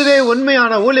servant is. அதுவே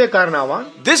உண்மையான ஊழியக்காரன் ஆவான்.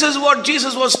 This is what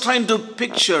Jesus was trying to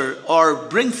picture or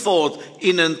bring forth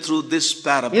in and through this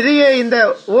parable. இதையே இந்த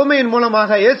உவமையின்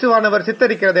மூலமாக இயேசுவானவர்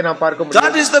சித்தரிக்கிறதை நாம் பார்க்க முடியும்.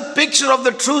 That is the picture of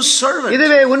the true servant.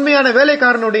 இதுவே உண்மையான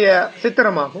வேலைக்காரனுடைய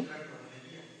சித்திரமாகும்.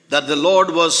 That the Lord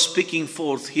was speaking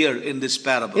forth here in this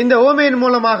parable. இந்த உவமையின்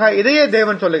மூலமாக இதையே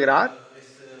தேவன் சொல்லுகிறார்.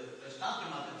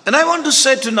 And I want to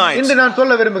say tonight, இன்று நான்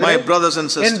சொல்ல my விரும்புகிறேன் brothers and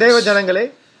என் தேவ sisters, Janangale,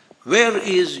 where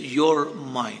is your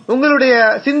mind? உங்களுடைய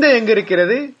சிந்தை எங்க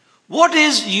இருக்கிறது? What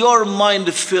is your mind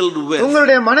filled with?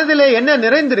 உங்களுடைய மனதிலே என்ன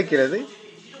நிறைந்திருக்கிறது?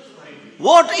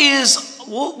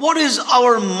 What is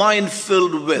our mind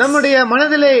filled with? நம்முடைய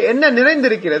மனதிலே என்ன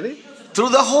நிறைந்திருக்கிறது?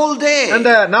 Through the whole day.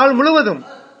 அந்த நாள் முழுவதும்.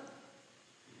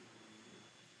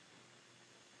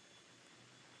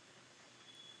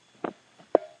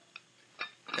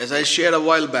 As I shared a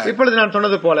while back, இப்பொழுது நான்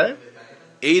சொன்னது போல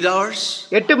 8 hours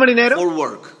 8 மணி நேரம் for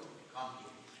work,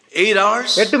 8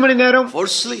 hours 8 மணி நேரம் for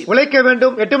sleep, உழைக்க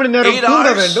வேண்டும், 8 மணி நேரம் 8 தூங்க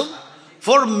hours வேண்டும்,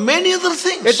 for many other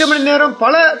things. 8 மணி நேரம்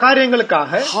பல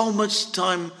காரியங்களுக்காக. How much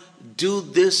time do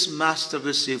this master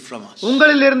receive from us?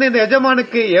 உங்களில் இருந்து இந்த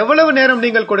எஜமானுக்கு எவ்வளவு நேரம்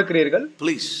நீங்கள் கொடுக்கிறீர்கள்?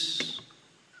 Please.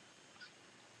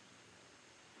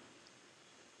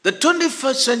 The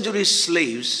 21st century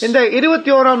slaves, இந்த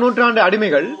 21ஆம் நூற்றாண்டு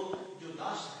அடிமைகள்,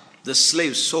 the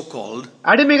slaves so called,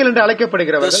 அடிமைகள் என்று the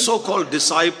அழைக்கப்படுகிறவர்கள், so called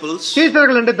disciples,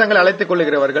 சீஷர்கள் என்று தங்களை அழைத்துக்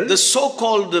கொள்கிறவர்கள், the so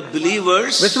called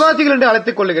believers, விசுவாசிகள் என்று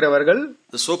அழைத்துக் கொள்கிறவர்கள்,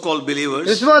 the so called believers,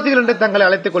 விசுவாசிகள் என்று தங்களை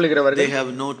அழைத்துக் they கொள்கிறவர்கள், have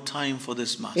no time for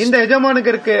this master. இந்த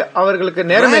எஜமானுக்கு அவர்களுக்கு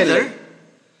நேரமே இல்லை.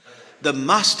 Rather, the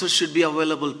master should be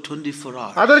available 24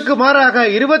 hours. அதற்கு மாறாக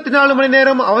 24 மணி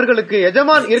நேரம் அவர்களுக்கு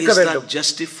எஜமான் Is இருக்க that வேண்டும்.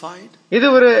 justified? இது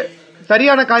ஒரு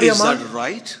சரியான Is காரியமா? that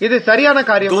right? இது சரியான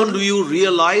காரியமா? Don't you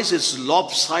realize it's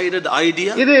lopsided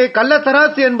idea? இது கள்ள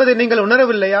தராசு என்பதை நீங்கள்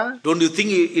உணரவில்லையா? Don't you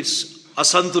think it's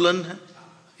asantulan?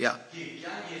 Yeah.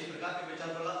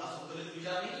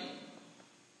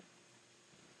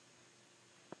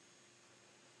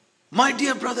 My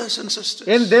dear brothers and sisters,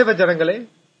 என் தேவ ஜனங்களே,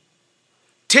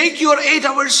 take your 8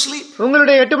 hours sleep.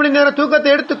 உங்களுடைய 8 மணி நேர தூக்கத்தை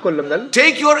எடுத்துக் கொள்ளுங்கள்.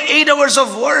 Take your 8 hours of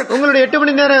work. உங்களுடைய 8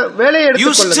 மணி நேர வேலையை You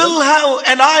எடுத்துக் கொள்ளுங்கள். still have,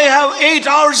 and I have 8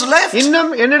 hours left.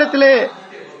 இன்னும் என்னிடத்திலே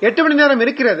 8 மணி நேரம்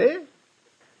இருக்கிறது.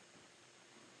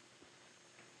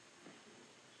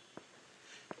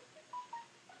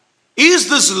 Is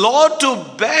this law to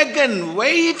beg and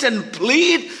wait and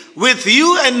plead with you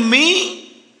and me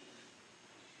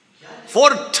for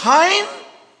time?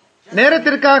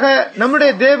 நேரத்திற்காக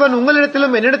நம்முடைய தேவன்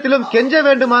உங்களிடத்திலும் என்னிடத்திலும் கெஞ்ச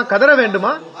வேண்டுமா, கதற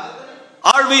வேண்டுமா?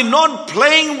 Are we not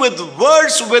playing with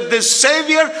words with this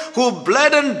Savior who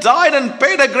bled and died and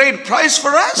paid a great price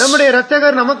for us? நம்முடைய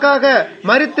இரட்சகர் நமக்காக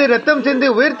மரித்து ரத்தம்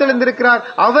சிந்தி உயிர் தெளிந்திருக்கிறார்.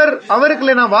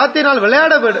 அவருக்கு நாம் வார்த்தையினால்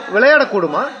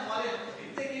விளையாடக்கூடுமா?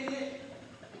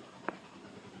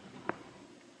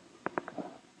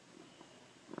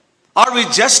 Are we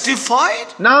justified?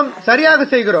 நாம் சரியாக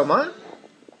செய்கிறோமா?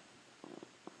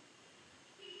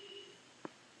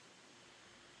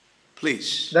 Please.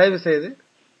 தயவு செய்து,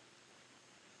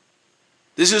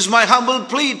 This is my humble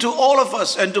plea to all of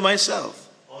us and to myself.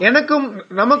 எனக்கும்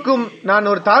நமக்கும் நான்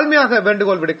ஒரு தாழ்மையாக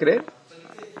வேண்டுகோள் விடுக்கிறேன்.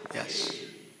 Yes.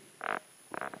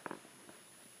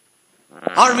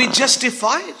 Are we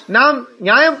justified?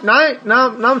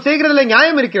 நாம் செய்கிறதுல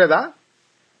நியாயம் இருக்கிறதா?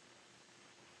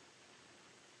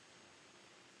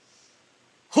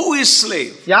 Who is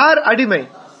slave? யார் அடிமை?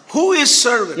 Who is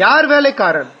servant? யார்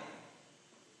வேலைக்காரன்?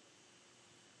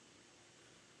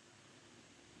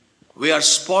 We are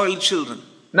spoiled children.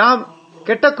 நாம்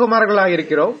கெட்ட குமாரர்களாக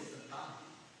இருக்கிறோம்.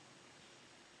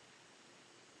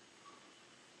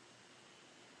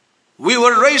 We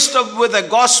were raised up with a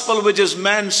gospel which is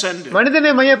man-centered.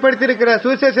 மனிதனை மையப்படுத்தியிருக்கிற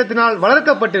சுவிசேஷத்தினால்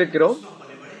வளர்க்கப்பட்டிருக்கிறோம்.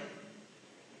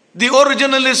 The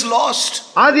original is lost.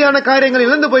 ஆதியான காரியங்கள்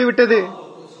இழந்து போய்விட்டது.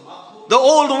 The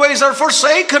old ways are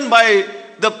forsaken by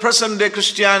the present day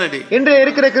Christianity. இன்றைய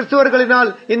இருக்கிற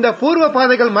கிறிஸ்துவர்களினால் இந்த பூர்வ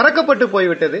பாதைகள் மறக்கப்பட்டு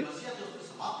போய்விட்டது.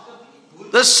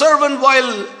 The servant,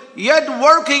 while yet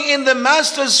working in the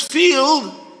master's field,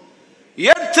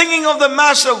 yet thinking of the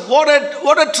master,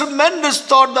 what a tremendous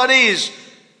thought that is.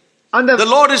 The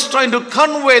Lord is trying to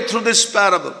convey through this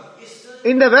parable.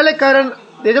 இந்த வேலைக்காரன்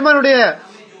எஜமானுடைய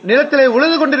நிலத்திலே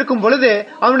உழுது கொண்டிருக்கும் பொழுது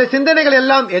அவனுடைய சிந்தனைகள்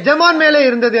எல்லாம் எஜமான் மேலே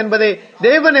இருந்தது என்பதை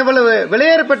தேவன் எவ்வளவு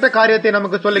விலையேறப்பட்ட காரியத்தை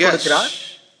நமக்கு சொல்லிக் கொடுக்கிறார்.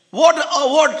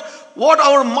 What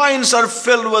our minds are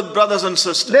filled with, brothers and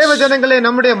sisters. தேவ ஜனங்களே,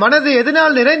 நம்முடைய மனது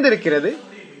எதனால் நிறைந்திருக்கிறது?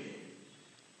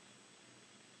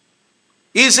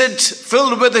 Is it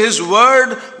filled with His word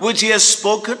which He has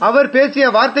spoken? அவர் பேசிய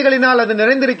வார்த்தைகளினால் அது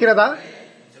நிறைந்திருக்கிறதா?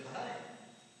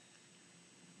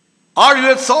 Are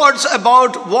your thoughts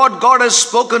about what God has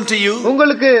spoken to you?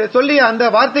 உங்களுக்கு சொல்லிய அந்த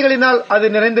வார்த்தைகளினால் அது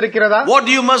நிறைந்திருக்கிறதா? What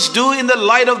you must do in the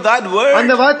light of that word?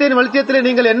 அந்த வார்த்தையின் வெளிச்சத்திலே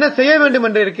நீங்கள் என்ன செய்ய வேண்டும்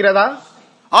என்று இருக்கிறதா?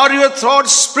 Are your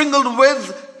thoughts sprinkled with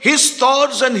His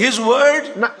thoughts and His word?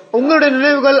 உங்களுடைய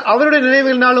நினைவுகள் அவருடைய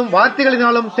நினைவுகளினாலும்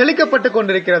வார்த்தைகளினாலும் தெளிக்கப்பட்டுக்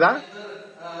கொண்டிருக்கிறதா?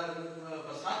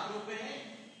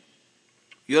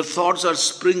 Your thoughts are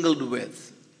sprinkled with.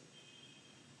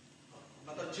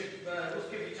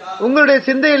 உங்களுடைய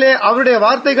சிந்தையிலே அவருடைய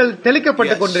வார்த்தைகள்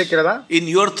தெளிக்கப்பட்டுக் கொண்டிருக்கிறதா? In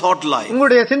your thought life.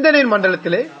 உங்களுடைய சிந்தனையின்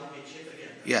மண்டலத்திலே.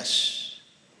 Yes.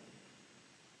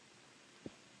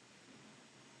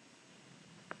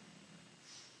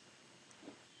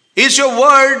 Is your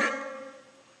word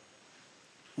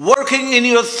working in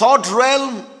your thought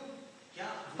realm?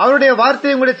 அவருடைய வார்த்தை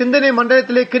உங்களுடைய சிந்தனை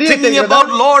மண்டலத்திலே கிரியை Thinking செய்கிறதா? about,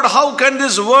 Lord, how can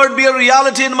this word be a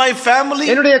reality in my family?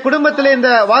 என்னுடைய குடும்பத்திலே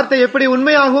இந்த வார்த்தை எப்படி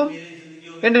உண்மையாகும்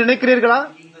என்று நினைக்கிறீர்களா?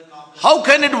 How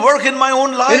can it work in my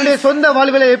own life? என்னுடைய சொந்த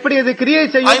வாழ்விலே எப்படி அது கிரியை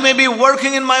I செய்யும்? may be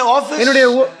working in my office. என்னுடைய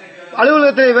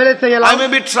அலுவலகத்திலே வேலை I செய்யலாம். may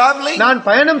be traveling. நான்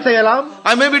பயணம் செய்யலாம்.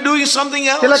 I may be doing something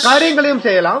சில else. காரியங்களையும்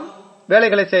செய்யலாம்,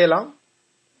 வேலைகளை செய்யலாம்.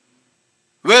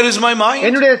 Where is my mind?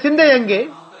 என்னுடைய சிந்தை எங்கே?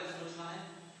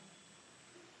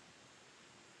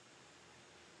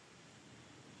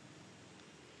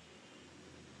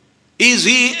 Is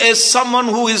he as someone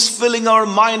who is filling our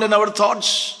mind and our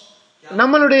thoughts?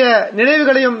 நம்மளுடைய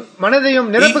நினைவுகளையும் மனதையும்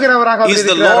நிரப்புகிறவராக Is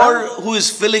the Lord who is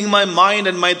filling my mind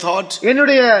and my thought?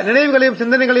 என்னுடைய நினைவுகளையும்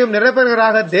சிந்தனைகளையும்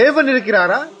நிரப்புகிறவராக தேவன்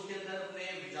இருக்கிறாரா?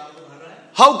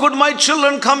 How could my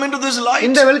children come into this light?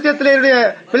 இந்த வெளிச்சத்திலே என்னுடைய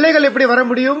பிள்ளைகள் எப்படி வர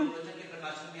முடியும்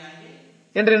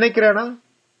என்று நினைக்கிறானா?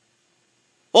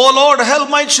 Oh Lord, help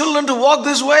my children to walk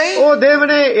this way. ஓ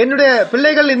தேவனே, என்னுடைய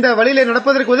பிள்ளைகள் இந்த வழியிலே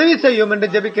நடப்பதற்கு உதவி செய்யும் என்று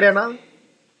ஜெபிக்கிறேனா?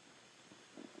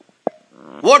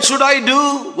 What should I do?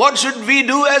 What should we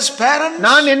do as parents?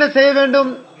 நான் என்ன செய்ய வேண்டும்?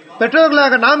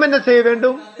 பெற்றோர்களாக நாம் என்ன செய்ய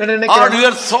வேண்டும் என்று Are நினைக்கிறேன்.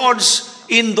 your thoughts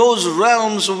in those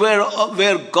realms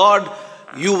where God,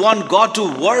 you want God to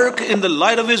work in the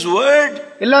light of His word?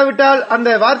 இல்லாவிட்டால்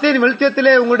அந்த வார்த்தையின்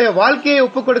வெளிச்சத்திலே உங்களுடைய வாழ்க்கையை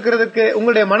ஒப்புக் கொடுக்கிறதுக்கு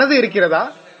உங்களுடைய மனது இருக்கிறதா?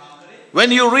 When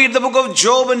you read the book of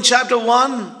Job in chapter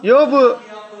 1, யோபு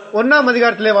 1ஆம்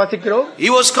அதிகாரத்திலே வாசிக்கிறோம். he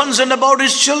was concerned about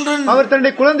his children. அவர்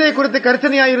தன்னுடைய குழந்தையை குறித்து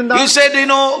கரிசனையாய் இருந்தார். He said,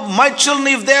 my children,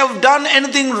 if they have done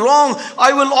anything wrong,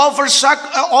 I will offer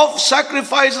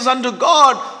sacrifices unto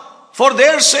God for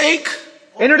their sake.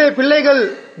 என்னுடைய பிள்ளைகள்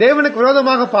தேவனுக்கு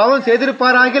விரோதமாக பாவம்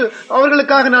செய்திருப்பாராகில்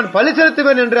அவர்களுக்காக நான் பலி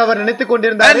செலுத்துவேன் என்று அவர் நினைத்துக்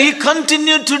கொண்டிருந்தார். And he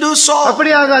continued to do so.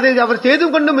 அப்படியாக அதை அவர் செய்து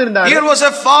கொண்டும் இருந்தார். Here was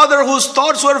a father whose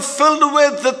thoughts were filled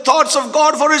with the thoughts of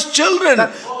God for his children,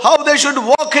 how they should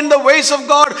walk in the ways of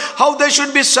God, how they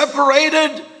should be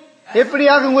separated.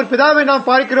 எப்படியாக உங்கள் பிதாவை நாம்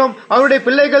பார்க்கிறோம், அவருடைய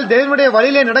பிள்ளைகள் தேவனுடைய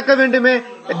வழியிலே நடக்க வேண்டுமே,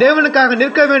 தேவனுக்காக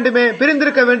நிற்க வேண்டுமே,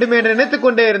 பிரிந்திருக்க வேண்டுமே என்று நினைத்துக்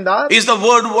கொண்டே இருந்தார். Is the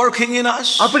word working in us?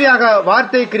 அப்படியாக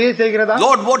வார்த்தை கிரியை செய்கிறதா?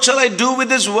 Lord, what shall I do with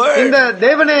this word? இந்த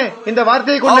தேவனே இந்த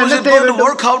வார்த்தையை How கொண்டு is என்ன it செய்ய going to வேண்டும்?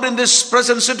 work out in this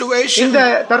present situation? இந்த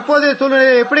தற்போதைய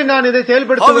சூழ்நிலையை எப்படி நான் இதை How is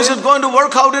செயல்படுத்துவேன்? it going to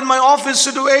work out in my office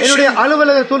situation? என்னுடைய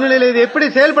அலுவலக சூழ்நிலையில் இது எப்படி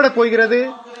செயல்பட போகிறது?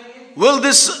 Will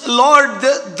this, Lord,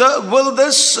 will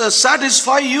this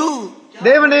satisfy you?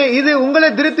 தேவனே இது உங்களை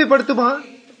திருப்திப்படுத்துமா?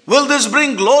 Will this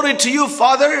bring glory to you,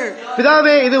 Father?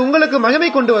 பிதாவே இது உங்களுக்கு மகிமை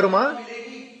கொண்டு வருமா?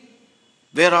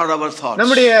 Where are our thoughts?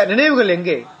 நம்முடைய நினைவுகள்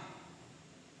எங்கே?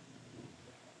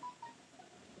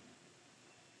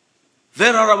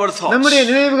 Where are our thoughts? நம்முடைய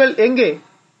நினைவுகள் எங்கே?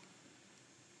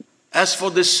 As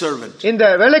for this servant, இந்த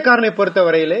வேலைக்காரனை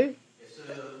பொறுத்தவரையிலே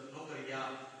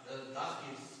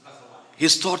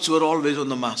his thoughts were always on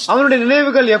the master. அவனுடைய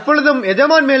நினைவுகள் எப்பொழுதும்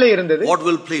எஜமான் மேலே இருந்தது. What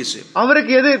will please him?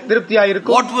 அவருக்கு எது திருப்தியாக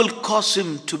இருக்கும்? What will cause him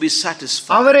to be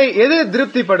satisfied? அவரை எது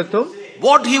திருப்திப்படுத்தும்?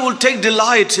 What he will take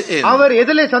delight in? அவர்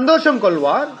எதிலே சந்தோஷம்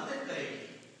கொள்வார்?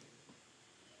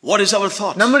 What is our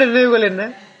thought? நம்முடைய நினைவுகள் என்ன?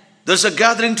 There's a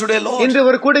gathering today, Lord. இன்று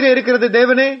ஒரு கூடுகை இருக்கிறது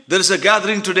தேவனே. There is a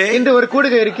gathering today. இன்று ஒரு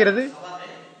கூடுகை இருக்கிறது.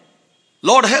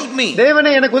 Lord, help me.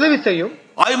 தேவனே எனக்கு உதவி செய்யும்.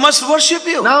 I must worship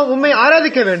you. நான் உம்மை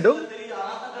ஆராதிக்க வேண்டும்.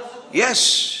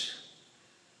 Yes.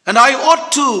 And I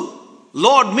ought to,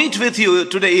 Lord, meet with you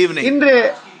today evening. இன்று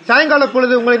சாயங்கால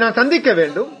பொழுது உங்களை நான் சந்திக்க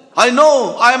வேண்டும். I know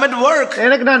I am at work.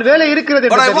 எனக்கு நான் வேலை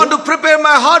இருக்கிறது But I want to prepare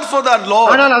my heart for that, Lord.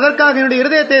 ஆனால் அதற்காக என்னுடைய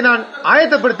இதயத்தை நான்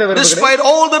ஆயத்தப்படுத்த விரும்புகிறேன். Despite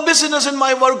all the busyness in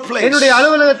my workplace, என்னுடைய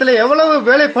அலுவலகத்திலே எவ்வளவு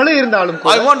வேலை பளு இருந்தாலும்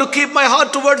கூட I want to keep my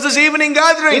heart towards this evening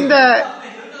gathering. இந்த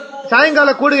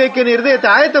சாயங்கால கூடுகைக்கு என் இதயத்தை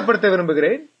ஆயத்தப்படுத்த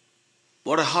விரும்புகிறேன்.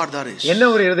 What a heart that is. என்ன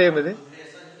ஒரு இதயம் இது?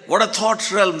 What a thought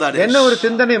realm that is. என்ன ஒரு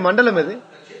சிந்தனை மண்டலம் இது?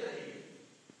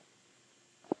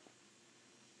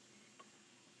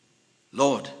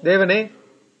 Lord, தேவனே,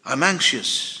 I'm anxious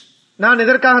நான்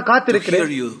இதற்காக to hear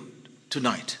காத்திருக்கிறேன். you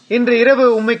tonight. இன்று இரவு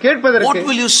உம்மை கேட்பதற்கு What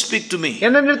will you speak to me?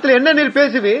 என்னிடத்தில் என்ன நீர்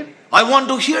பேசுவீர்? I want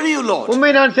to hear you, Lord.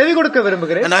 உம்மை நான் செவி கொடுக்க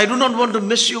விரும்புகிறேன். And I do not want to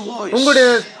miss your voice. உங்களுடைய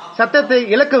சத்தத்தை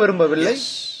இழக்க விரும்பவில்லை.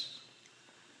 Yes.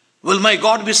 Will my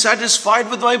God be satisfied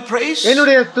with my praise?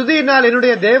 என்னுடைய துதியினால்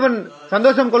என்னுடைய தேவன்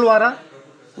சந்தோஷம் கொள்வாரா?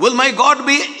 Will my God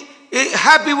be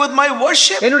happy with my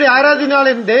worship? என்னுடைய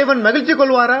ஆராதனையால் என் தேவன் மகிழ்ச்சி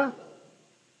கொள்வாரா?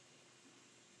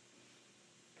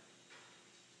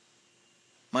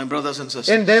 My brothers and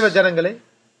sisters, என் தேவ ஜனங்களே,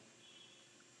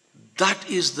 That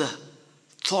is the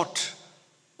thought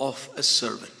of a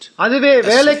servant. அதுவே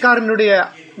வேலைக்காரனுடைய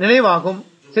நினைவாகும்,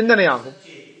 சிந்தனையாகும்.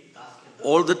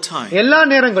 All the time எல்லா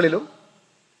நேரங்களிலும்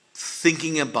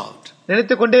thinking about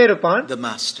நினைத்துக் கொண்டே இருப்பான், the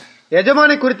master.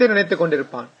 எஜமானை குறித்து நினைத்துக்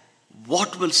கொண்டிருப்பான்.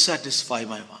 What will satisfy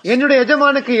my master? என்னுடைய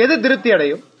எஜமானுக்கு எது திருப்தி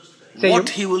அடையும், What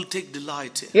he will take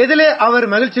delight in. எதிலே அவர்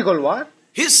மகிழ்ச்சி கொள்வார்.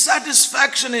 His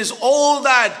satisfaction is all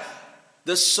that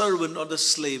the servant or the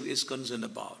slave is concerned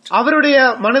about. அவருடைய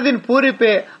மனதின்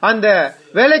பூரிப்பே அந்த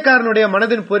வேலைக்காரனுடைய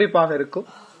மனதின் பூரிப்பாக இருக்கும்.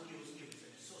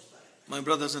 My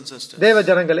brothers and sisters, தேவ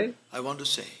ஜனங்களே, I want to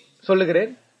say,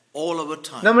 சொல்லுகிறேன், all our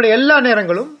time நம்முடைய எல்லா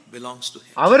நேரங்களும் belongs to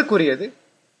him. அவருக்குரியது.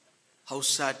 How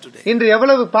sad today. இன்று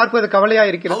எவ்வளவு பார்ப்பது கவலையா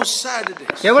இருக்கிறது. How sad it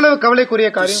is. எவ்வளவு கவலைக்குரிய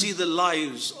To காரியம். see the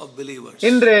lives of believers.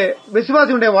 இன்று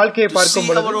விசுவாசியுடைய வாழ்க்கையை To பார்க்கும்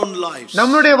see பொழுது, our own lives.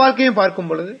 நம்முடைய வாழ்க்கையும் பார்க்கும்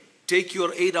பொழுது, Take your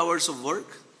 8 hours of work.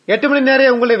 8 மணி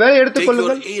நேரம் உங்களை வேலை எடுத்துக் Take your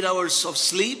கொள்ளுங்கள். 8 hours of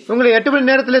sleep. உங்களை 8 மணி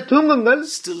நேரத்திலே தூங்குங்கள்.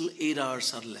 Still 8 hours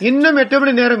are left. இன்னும் 8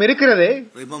 மணி நேரம் இருக்கிறதே.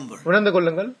 Remember, உணர்ந்து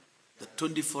கொள்ளுங்கள், the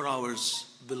 24 hours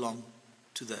belong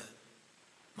to the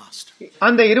master.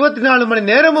 அந்த 24 மணி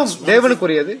நேரமும்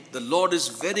தேவனுக்குரியது. The Lord is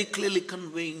very clearly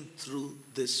conveying through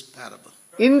this parable.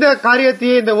 இந்த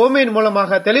காரியத்தையே இந்த ஓமையின்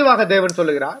மூலமாக தெளிவாக தேவன்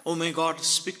சொல்லுகிறார். Oh may God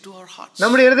speak to our hearts.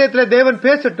 நம்முடைய இதயத்திலே தேவன்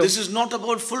பேசட்டும். This is not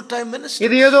about full-time ministry.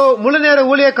 இது ஏதோ முழு நேர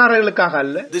ஊழியக்காரர்களுக்காக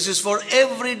அல்ல. This is for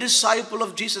every disciple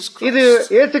of Jesus Christ. இது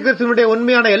இயேசு கிறிஸ்துவினுடைய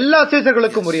உண்மையான எல்லா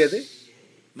சீஷர்களுக்கும் உரியது.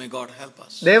 May God help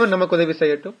us. தேவன் நமக்கு உதவி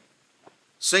செய்யட்டும்.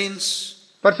 Saints,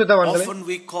 பரிசுத்தவான்களே, often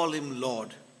we call him Lord.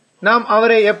 நாம்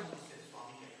அவரை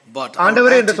But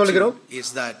ஆண்டவரே our என்று சொல்கிறோம். attitude is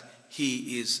that he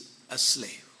is a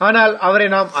slave. ஆனால் அவரை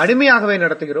நாம் அடிமையாகவே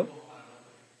நடத்துகிறோம்.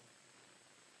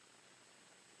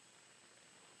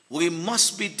 We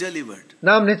must be delivered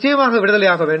நாம் நிச்சயமாக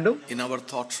விடுதலையாக வேண்டும். in our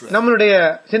thought realm. நம்மளுடைய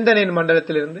சிந்தனையின்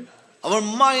மண்டலத்திலிருந்து Our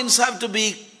minds have to be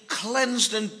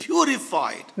cleansed and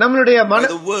purified நம்மளுடைய by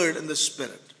the word and the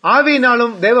spirit.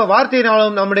 ஆவியினாலும் தேவ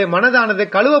வார்த்தையினாலும் நம்முடைய மனதானது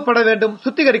கழுவப்பட வேண்டும்,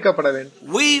 சுத்திகரிக்கப்பட வேண்டும்.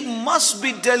 We must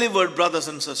be delivered, brothers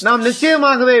and sisters. நாம்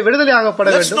நிச்சயமாகவே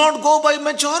விடுதலையாகப்பட Let's வேண்டும். not go by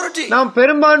majority. நாம்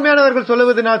பெரும்பான்மையானவர்கள்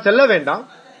சொல்லுவதனால் செல்ல வேண்டாம்.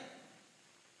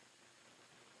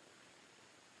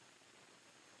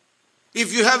 If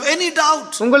you have any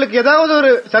doubt, உங்களுக்கு ஏதாவது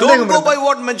ஒரு don't சந்தேகம் go by இருந்தால்,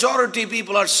 what majority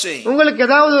people are saying. உங்களுக்கு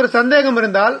ஏதாவது ஒரு சந்தேகம்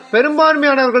இருந்தால்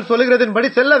பெரும்பான்மையானவர்கள்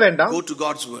சொல்லுகிறதின்படி செல்ல வேண்டாம். Go to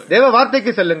God's word. தேவ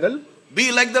வார்த்தைக்கு செல்லுங்கள். Be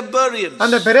like the Bereans.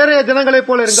 அந்த பெரேரிய ஜனங்களைப்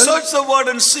போல இருங்கள். Search the word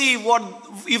and see what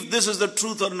if this is the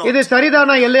truth or not. இது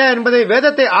சரிதானா இல்லையா என்பதை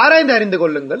வேதத்தை ஆராய்ந்து அறிந்து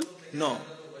கொள்ளுங்கள். No.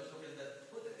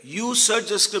 You search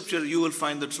the scripture, you will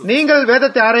find the truth. நீங்கள்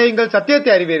வேதத்தை ஆராயுங்கள்,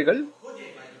 சத்தியத்தை அறிவீர்கள்.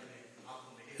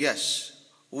 Yes.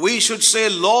 We should say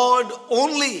Lord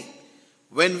only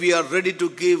when we are ready to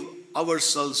give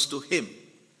ourselves to him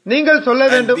நீங்கள் சொல்ல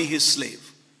and வேண்டும், be his slave.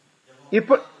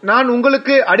 இப்ப நான்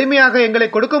உங்களுக்கு அடிமையாக எங்களை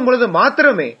கொடுக்கும் பொழுது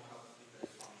மாத்திரமே,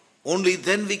 Only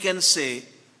then we can say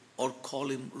or call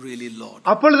him really Lord.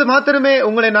 அப்பொழுது மாத்திரமே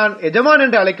உங்களை நான் எஜமான்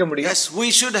என்று அழைக்க முடியும். Yes, we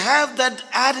should have that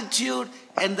attitude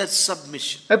and that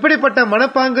submission. எப்படிப்பட்ட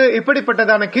மனப்பாங்கு,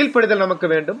 இப்படிப்பட்டதான கீழ்ப்படிதல் நமக்கு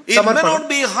வேண்டும். It may not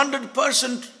be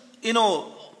 100%,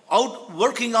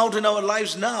 working out in our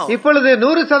lives now. இப்பொழுது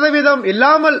 100%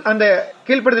 இல்லாமல், அந்த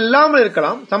கீழ்ப்படிதல் இல்லாமல்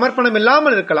இருக்கலாம், சமர்ப்பணம்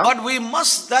இல்லாமல் இருக்கலாம். But we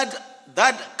must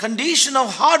that condition of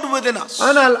heart within us.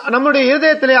 ஆனால் நம்முடைய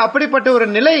இதயத்திலே அப்படிப்பட்ட ஒரு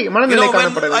நிலை, மனநிலை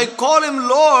காணப்பட When I வேண்டும். call him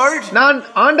Lord, நான்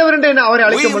ஆண்டவர் என்று அவரை we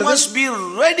அழைக்கும் பொழுது must be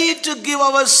ready to give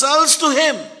ourselves to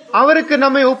him அவருக்கு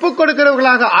நம்மை ஒப்புக்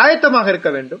கொடுக்கிறவர்களாக ஆயத்தமாக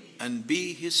இருக்க வேண்டும். and be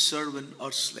his servant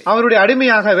or slave. அவருடைய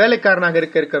அடிமையாக, வேலைக்காரனாக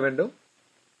இருக்க வேண்டும்.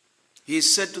 He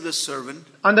said to the servant,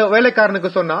 அந்த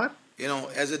வேலைக்காரனுக்கு சொன்னார்,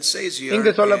 as it says here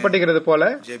இங்கு சொல்லப்பட்டிருக்கிறது போல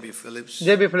J.B. Phillips.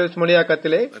 JP Philips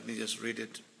மொழியாக்கத்திலே, Let me just read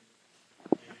it.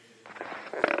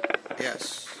 Yes.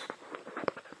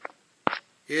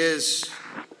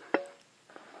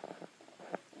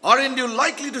 Aren't you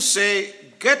likely to say,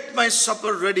 get my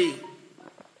supper ready,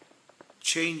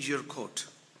 change your coat.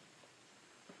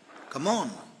 Come on,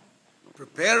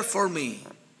 prepare for me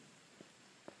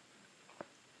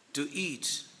to eat.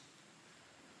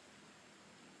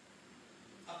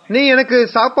 நீ எனக்கு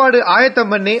சாப்பாடு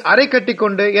ஆயத்தம் பண்ணி அறை கட்டி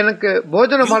கொண்டு எனக்கு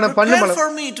போஜனமான பண்ணு, prepare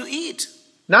for me to eat.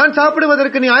 நான்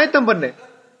சாப்பிடுவதற்கு நீ ஆயத்தம் பண்ணு.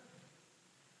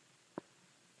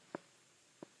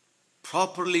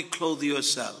 Properly clothe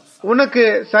yourself. உனக்கு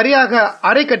சரியாக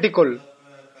அறை கட்டிக்கொள்.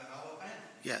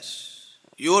 Yes.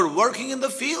 You are working in the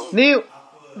field. நீ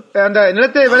அந்த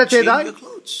நிலத்தை வேலை செய்தாய்,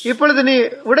 இப்பொழுது நீ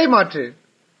உடை மாற்று.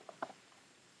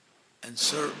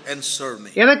 And serve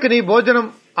me. எனக்கு நீ போஜனம்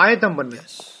ஆயத்தம் பண்ணு.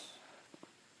 Yes.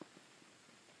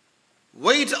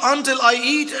 Wait until I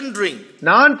eat and drink.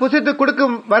 நான் புசித்து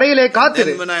கொடுக்கும் வரையிலே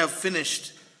காத்திரு. Then when I have finished,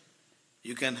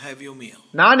 you can have your meal.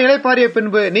 நான் இளைப்பாறிய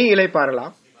பின்பு நீ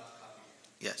இளைப்பாறலாம்.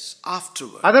 Yes,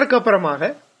 afterward. அதற்கு அப்புறமாக,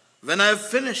 when I have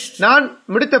finished, நான்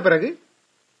முடித்த பிறகு,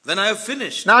 when I have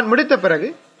finished, நான் முடித்த பிறகு,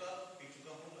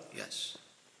 yes,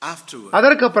 afterward,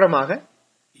 அதற்கு அப்புறமாக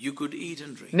you could eat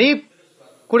and drink. நீ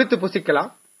குடித்து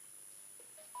புசிக்கலாம்.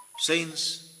 Saints,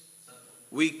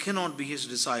 we cannot be his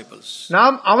disciples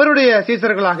நாம் அவருடைய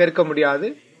சீசர்களாக இருக்க முடியாது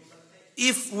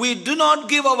if we do not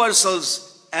give ourselves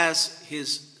as his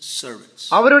servants.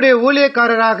 அவருடைய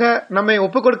ஊழியக்காரராக நம்மை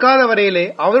ஒப்புக் கொடுக்காத வரையிலே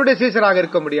அவருடைய சீசராக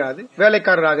இருக்க முடியாது,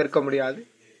 வேலைக்காரராக இருக்க முடியாது.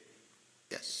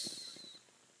 Yes.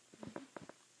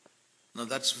 Now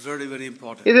that's very, very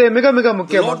important. இது மிக மிக The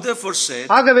முக்கியம். Lord therefore said,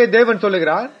 ஆகவே தேவன்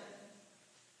சொல்லுகிறார்,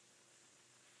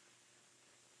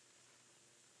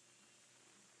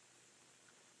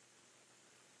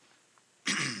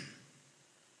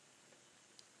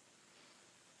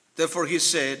 therefore he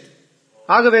said,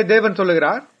 ஆகவே தேவன்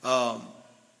சொல்லுகிறார்,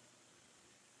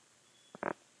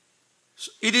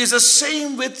 it is the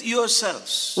same with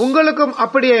yourselves. உங்களுக்கும்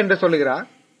அப்படியே என்று சொல்லுகிறார்.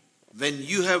 When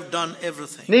you have done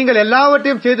everything, நீங்கள்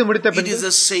எல்லாவற்றையும் செய்து முடித்த it பின்பு is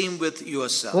the same with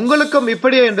yourselves. உங்களுக்கும்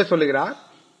இப்படியே என்று சொல்லுகிறார்.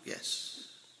 Yes.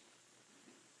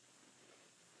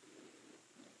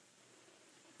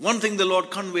 One thing the Lord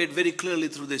conveyed very clearly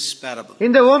through this parable.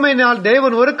 இந்த ஓமையினால்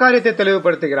தேவன் ஒரு காரியத்தை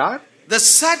தெளிவுபடுத்துகிறார். The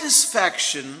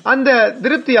satisfaction அந்த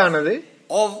திருப்தியானது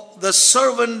of the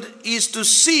servant is to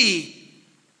see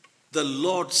the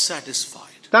Lord satisfied.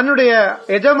 தன்னுடைய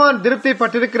எஜமான் திருப்தி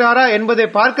பட்டிருக்கிறாரா என்பதை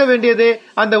பார்க்க வேண்டியதே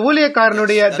அந்த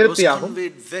ஊழியக்காரனுடைய திருப்தியாகும்.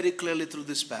 Very clearly through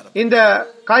this parable. இந்த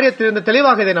காரியத்திலிருந்து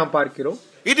தெளிவாக இதை நாம் பார்க்கிறோம்.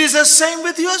 It is the same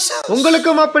with yourselves.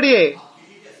 உங்களுக்கும் அப்படியே.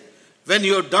 When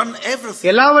you have done everything,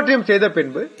 எல்லாவற்றையும் செய்த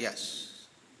பின்பு, yes,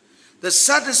 the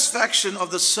satisfaction of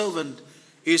the servant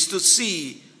is to see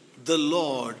the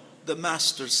Lord, the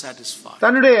master, satisfied.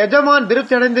 தன்னுடைய எஜமான்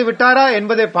திருப்தி அடைந்து விட்டாரா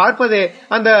என்பதை பார்ப்பதே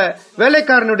அந்த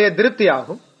வேலைக்காரனுடைய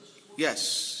திருப்தியாகும். Yes,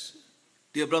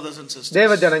 dear brothers and sisters,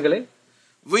 தேவ ஜனங்களே,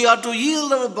 we are to yield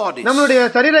our bodies நம்முடைய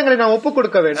சரீரங்களை நாம் ஒப்புக்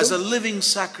கொடுக்க வேண்டும். as a living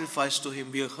sacrifice to him.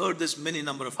 We have heard this many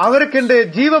number of times. அவருக்கென்று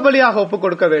ஜீவ பலியாக ஒப்புக்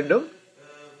கொடுக்க வேண்டும்.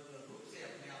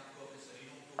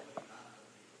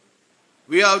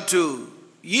 We have to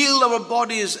yield our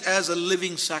bodies as a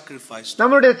living sacrifice.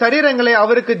 நம்முடைய சரீரங்களை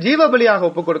அவருக்கு ஜீவ பலியாக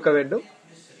ஒப்புக் கொடுக்க வேண்டும்.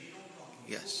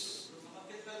 Yes.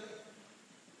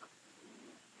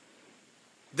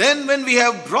 Then when we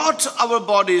have brought our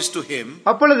bodies to him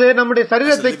அப்பொழுது நம்முடைய as a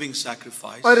சரீரத்தை living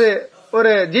sacrifice,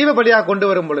 ஒரு ஜீவ பலியாக கொண்டு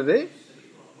வரும் பொழுது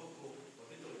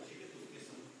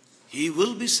he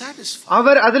will be satisfied.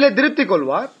 அவர் அதிலே திருப்தி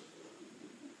கொள்வார்.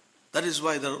 That is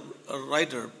why the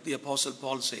writer, the apostle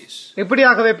Paul says,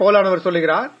 இப்படியாகவே பவுலானவர்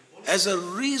சொல்லுகிறார், as a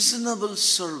reasonable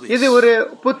service. இது ஒரு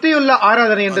புத்தியுள்ள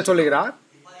ஆராதனை என்று சொல்லுகிறார்.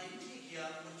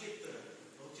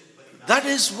 That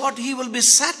is what he will be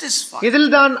satisfied.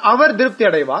 இதில் தான் அவர் திருப்தி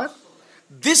அடைவார்.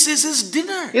 This is his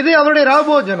dinner. இது அவருடைய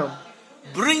ராபோஜனம்.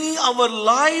 Bringing our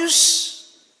lives,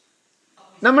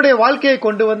 நம்முடைய வாழ்க்கையை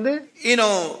கொண்டு வந்து,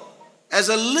 as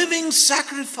a living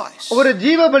sacrifice, ஒரு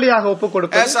ஜீவ பலியாக ஒப்புக்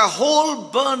கொடுப்பது, as a whole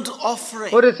burnt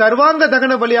offering, ஒரு சர்வாங்க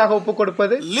தகன பலியாக ஒப்புக்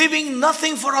கொடுப்பது, leaving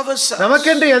nothing for ourselves,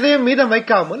 நமக்கென்று எதையும் மீதம்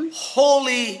வைக்காமல்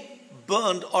wholly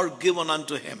burned or given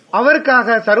unto him.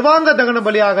 அவருக்காக சர்வாங்க தகன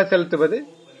பலியாக செலுத்துவது,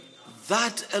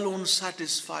 that alone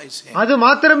satisfies him. அது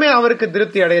மாத்திரமே அவருக்கு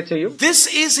திருப்தி அடைய செய்யும். This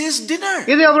is his dinner.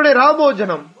 இது அவருடைய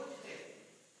ராபோஜனம்.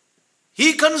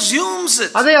 He consumes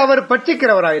it. அதை அவர்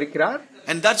பட்சிக்கிறவராயிருக்கிறார்.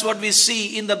 And that's what we see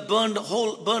in the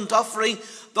burnt offering.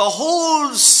 The whole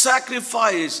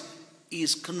sacrifice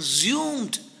is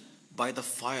consumed by the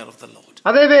fire of the Lord.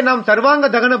 அதைவே நாம் சர்வாங்க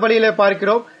தகன பலியிலே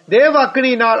பார்க்கிறோம். தேவ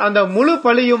அக்கினியினால் அந்த முழு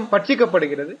பலியும்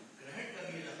பட்சிக்கப்படுகிறது.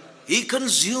 He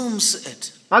consumes it.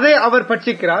 அதை அவர்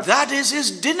பட்சிக்கிறார். That is his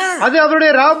dinner. அது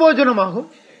அவருடைய ராபோஜனமாகும்.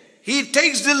 He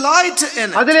takes delight in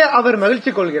it. அதிலே அவர்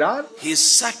மகிழ்ச்சி கொள்கிறார். He is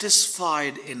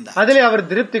satisfied in that. அதிலே அவர்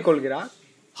திருப்தி கொள்கிறார்.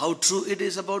 How true it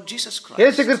is about Jesus Christ.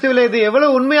 இயேசு கிறிஸ்துவிலே இது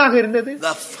எவ்வளவு உண்மையாக இருந்தது.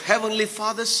 The heavenly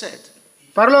Father said,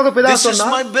 பரலோக பிதா this is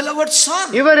my beloved son,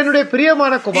 இவர் என்னுடைய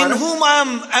பிரியமான in Kumaran, whom I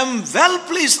am well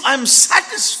pleased, I am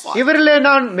satisfied. இவரிலே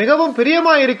நான் மிகவும்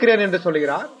பிரியமாய் இருக்கிறேன் என்று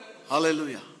சொல்கிறார்.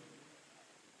 Hallelujah.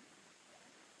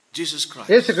 Jesus Christ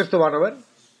இயேசு கிறிஸ்துவானவர்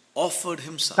offered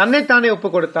himself தன்னைத்தானே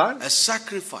ஒப்புக் கொடுத்தார், as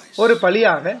sacrifice ஒரு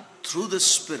பலியாக through the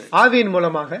Spirit ஆவியின்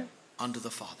மூலமாக unto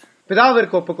the Father.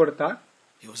 பிதாவிற்கு ஒப்புக் கொடுத்தார்.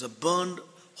 He was a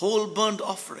whole burnt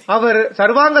offering அவர்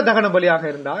சர்வாங்க தகன பலியாக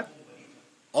இருந்தார்.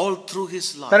 all through his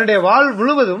life, தன்னுடைய வாழ்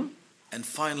முழுவதும் and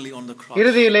finally on the cross,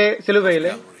 இறுதியிலே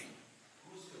சிலுவையிலே Calvary.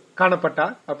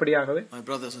 காணப்பட்டார். அப்படியாகவே My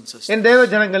brothers and sisters, என் தேவ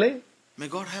ஜனங்களே, may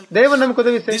God help us. தேவன் நமக்கு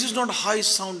உதவி This செய்ய. is not high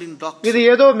sounding இது doctrine.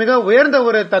 ஏதோ மிக உயர்ந்த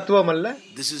ஒரு தத்துவம் அல்ல.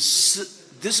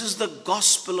 This is the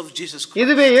gospel of Jesus Christ.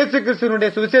 இதுவே இயேசு கிறிஸ்துவினுடைய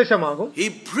சுவிசேஷமாகும். He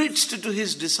preached to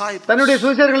his disciples. தன்னுடைய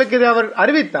சுவிசேஷர்களுக்கு இதை அவர்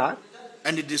அறிவித்தார்.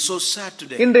 And it is so sad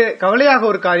today. இன்று கவலையாக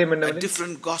ஒரு காரியம் A என்னவெனில்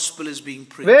different gospel is being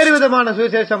preached. வேறு விதமான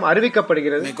சுவிசேஷம்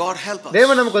அறிவிக்கப்படுகிறது. May God help us.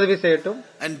 தேவன் நமக்கு உதவி செய்யட்டும்.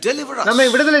 And deliver us. நம்மை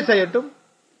விடுதலை செய்யட்டும்.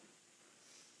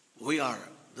 We are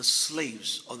the slaves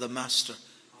of the master,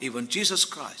 even Jesus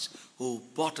Christ, who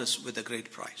bought us with a great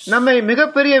price. நம்மை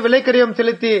மிகப்பெரிய விலைக்கரியம்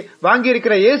செலுத்தி வாங்கி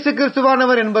இருக்கிற இயேசு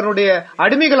கிறிஸ்துவானவர் என்பவருடைய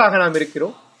அடிமைகளாக நாம்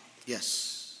இருக்கிறோம். Yes.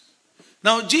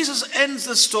 Now Jesus ends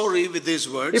the story with these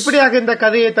words. இப்படியாக இந்த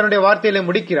கதையை தன்னுடைய வார்த்தையிலே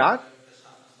முடிக்கிறார்.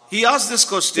 He asked this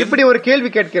question. இப்படி ஒரு கேள்வி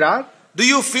கேட்கிறார். Do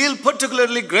you feel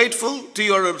particularly grateful to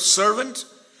your servant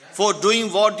for doing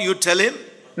what you tell him?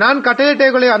 நான்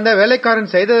கட்டளையிட்டவைகளை அந்த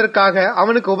வேலைக்காரன் செய்ததற்காக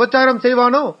அவனுக்கு உபச்சாரம்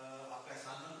செய்வானோ?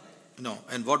 No.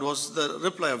 And what was the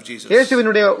reply of Jesus?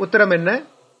 இயேசுவினுடைய உத்தரம் என்ன?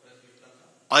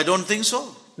 I don't think so.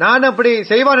 நான் அப்படி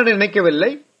செய்வான் என்று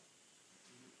நினைக்கவில்லை.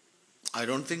 I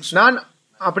don't think so. நான்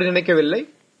அப்படி நினைக்கவில்லை.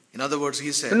 In other words,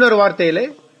 he said, இன்னொரு வார்த்தையிலே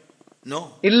no.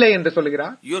 இல்லை என்று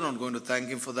சொல்கிறார். You are not going to thank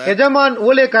him for that. எஜமான்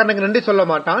ஊழியக்காரனுக்கு நன்றி சொல்ல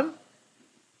மாட்டான்.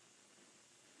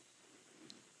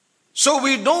 So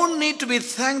we don't need to be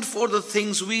thanked for the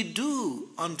things we do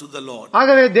unto the Lord.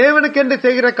 ஆகவே தேவனுக்கு என்று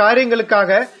செய்கிற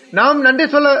காரியங்களுக்காக நாம்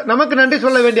நமக்கு நன்றி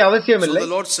சொல்ல வேண்டிய அவசியம் இல்லை. So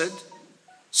the Lord said,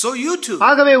 so you too.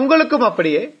 ஆகவே உங்களுக்கும்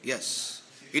அப்படியே. Yes.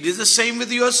 It is the same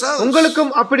with yourselves.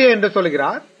 உங்களுக்கும் அப்படியே என்று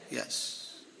சொல்கிறார். Yes.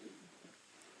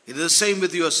 It is the same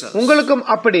with yourselves. உங்களுக்கும்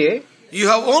அப்படியே. You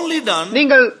have only done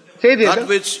நீங்கள் செய்தீர்கள்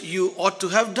that which you ought to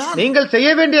have done. நீங்கள் செய்ய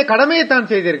வேண்டிய கடமையை தான்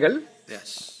செய்தீர்கள். Yes.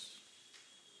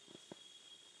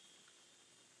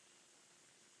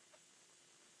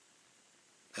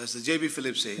 As the J.B.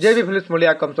 Phillips says, J.B. Phillips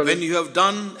மொழியாக்கம் சொல்லுங்க. when you have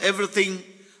done everything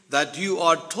that you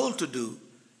are told to do,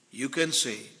 you can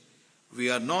say, we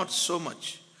are not so much.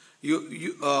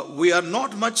 We are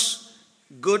not much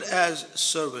good as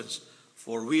servants,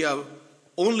 for we have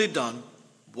only done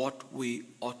what we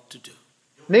ought to do.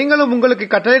 நீங்களும் உங்களுக்கு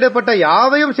கட்டளையிடப்பட்ட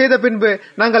யாவையும் செய்த பின்பு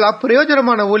நாங்கள்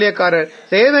அப்பிரயோஜனமான ஊழியக்காரர்,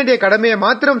 செய்ய வேண்டிய கடமையை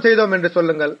மாத்திரம் செய்தோம் என்று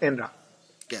சொல்லுங்கள் என்றார்.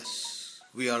 Yes,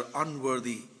 we are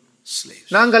unworthy slaves.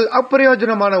 நாங்கள்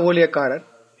அப்பிரயோஜனமான ஊழியக்காரர்.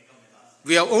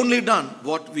 We have only done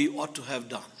what we ought to have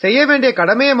done. செய்ய வேண்டிய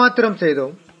கடமையை மாத்திரம்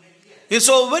செய்தோம். And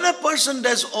so when a person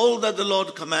does all that the Lord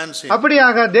commands him,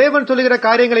 அப்படியாக தேவன் சொல்லுகிற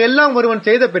காரியங்களை எல்லாம் ஒருவன்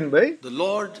செய்த பின்பு the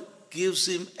Lord gives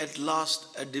him at last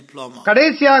a diploma.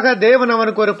 கடைசியாக தேவன்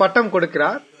அவனுக்கு ஒரு பட்டம்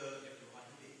கொடுக்கிறார்.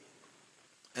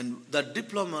 And that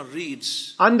diploma reads,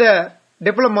 அந்த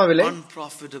டிப்ளோமாவிலே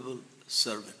unprofitable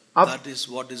servant. That is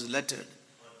what is lettered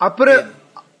in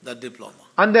the diploma.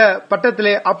 அந்த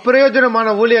பட்டத்திலே அப்பிரயோஜனமான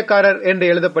ஊழியக்காரர் என்று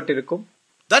எழுதப்பட்டிருக்கும்.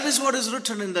 That is what is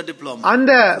written in the diploma.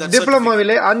 அந்த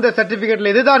டிப்ளோமாவிலே அந்த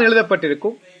சர்டிபிகேட்ல இதுதான்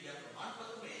எழுதப்பட்டிருக்கும்.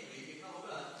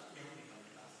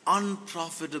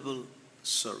 Unprofitable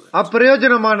servant.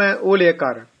 அப்பிரயோஜனமான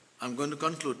ஊழியக்காரர். I'm going to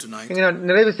conclude tonight. இங்கே நான்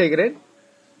நிறைவு செய்கிறேன்.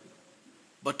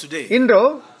 But today, இன்றோ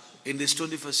in this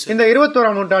 21st இந்த century,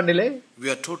 21ஆம் நூற்றாண்டிலே we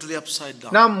are totally upside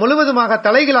down. நாம் முழுவதுமாக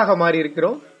தலைகீழாக மாறி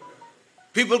இருக்கிறோம்.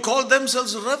 People call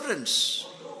themselves reverends.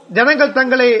 ஜனங்கள்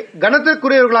தங்களை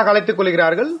கனத்திற்குரியவர்களாக அழைத்துக்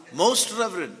கொள்கிறார்கள். Most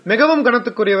reverend. மிகவும்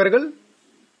கனத்திற்குரியவர்கள்.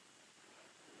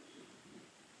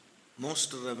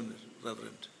 Most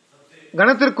reverend.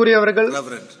 கனத்திற்குரியவர்கள்.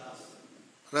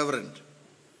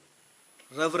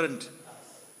 Reverend.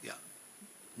 Yeah.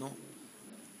 No.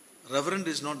 Reverend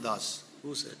is not Das.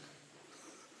 Who said?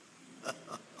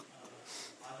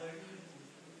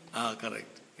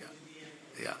 Correct.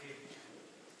 Yeah.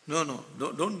 No.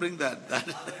 Don't bring that.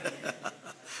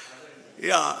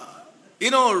 Yeah.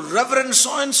 You know, Reverend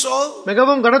so and so.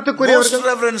 மிகவும் கனத்திற்குரியவர்கள். Most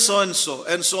Reverend so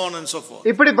and so on and so forth.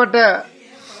 இப்படிப்பட்ட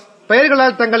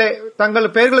பெயர்களால் தங்கள்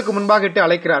பெயர்களுக்கு முன்பாக இட்டு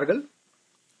அழைக்கிறார்கள்.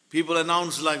 People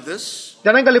announce like this.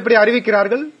 ஜனங்கள் இப்படி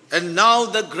அறிவிக்கிறார்கள். And now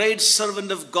the great servant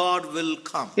of God will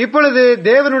come. இப்பொழுது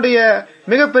தேவனுடைய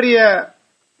மிகப்பெரிய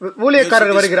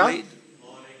ஊழியக்காரர் வருகிறார்.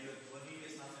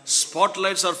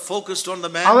 Spotlights are focused on the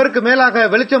man. அவருக்கு மேலாக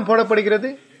வெளிச்சம் போடப்படுகிறது.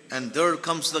 And there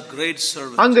comes the great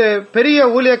servant. அங்கு பெரிய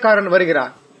ஊழியக்காரன்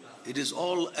வருகிறார். It is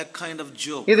all a kind of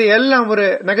joke. இது எல்லாம் ஒரு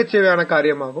நகைச்சுவையான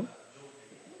காரியமாகும்.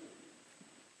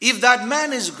 If that man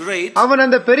is great, அவன்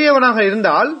அந்த பெரியவனாக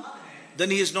இருந்தால் then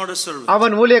he is not a servant.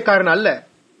 அவன் ஊழியக்காரன் அல்ல.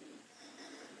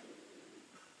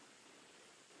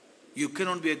 You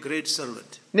cannot be a great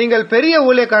servant. நீங்கள் பெரிய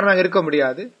ஊழியக்காரனாக இருக்க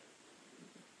முடியாது.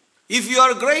 If you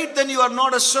are great, then you are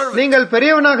not a servant. நீங்கள்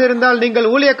பெரியவனாக இருந்தால் நீங்கள்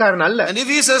ஊழியக்காரன் அல்ல. And if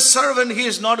he is a servant, he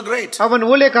is not great. அவன்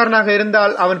ஊழியக்காரனாக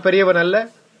இருந்தால் அவன் பெரியவன் அல்ல.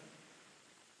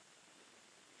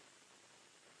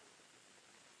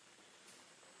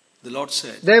 The Lord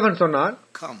said, தேவன் சொன்னார்,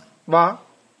 come, வா,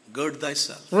 gird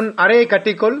thyself, உன் அறையை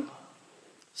கட்டிக்கொள்,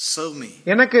 serve me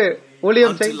எனக்கு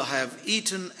ஊழியம் செய், until I have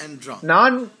eaten and drunk.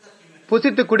 நான்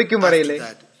புசித்து குடிக்கும் வரையிலே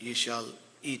After that, ye shall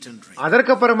eat and drink.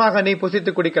 அதற்கப்புறமாக நீ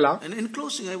புசித்து குடிக்கலாம். And in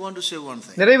closing, I want to say one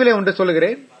thing. நிறைவிலே ஒன்று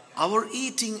சொல்லுகிறேன். Our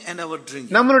eating and our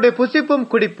drinking, நம்மளுடைய புசிப்பும்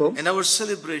குடிப்பும், and our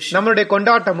celebration, நம்மளுடைய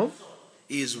கொண்டாட்டமும்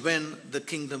is when the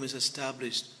kingdom is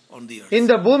established on the earth.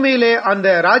 இந்த பூமியிலே அந்த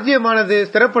ராஜ்யமானது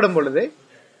ஸ்திரப்படும் பொழுது,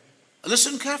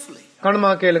 listen carefully.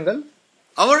 கவனமாக கேளுங்கள்.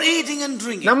 Our eating and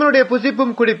drinking, நம்மளுடைய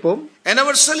புசிப்பும் குடிப்பும், and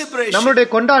our celebration, நம்மளுடைய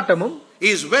கொண்டாட்டமும்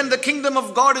is when the kingdom of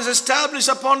God is established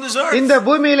upon this earth. இந்த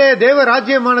பூமியிலே தேவ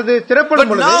ராஜ்யமானது ஸ்திரப்படும்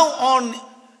பொழுது,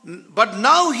 but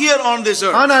now here on this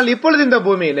earth, ஆனால் இப்பொழுது இந்த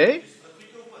பூமியிலே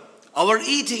our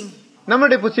eating,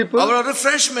 நம்மளுடைய புசிப்பு, our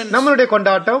refreshment, நம்மளுடைய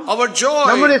கொண்டாட்டம், our joy,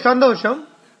 நம்மளுடைய சந்தோஷம்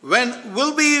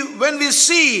when we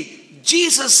see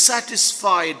Jesus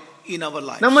satisfied in our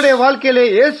life. நம்முடைய வாழ்க்கையிலே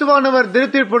இயேசுவானவர்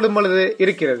திருப்திப்படும் பொழுது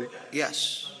இருக்கிறது. Yes.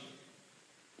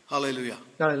 Hallelujah.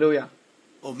 Hallelujah.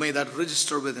 Oh, may that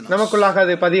register within us. நமக்குள்ளாக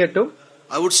அது பதியட்டும்.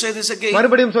 I would say this again.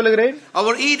 மறுபடியும் சொல்லுகிறேன்.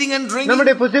 Our eating and drinking,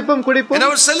 நம்முடைய புசிப்பும் குடிப்பும், and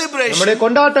our celebration, நம்முடைய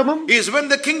கொண்டாட்டமும் is when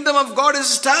the kingdom of God is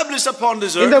established upon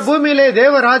this earth. இந்த பூமியிலே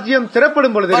தேவ ராஜ்யம்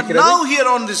ஸ்திரப்படும் பொழுது இருக்கிறது. But now here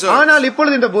on this earth, ஆனால்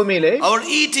இப்பொழுது இந்த பூமியிலே our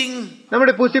eating,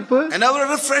 நம்முடைய புசிப்பு, and our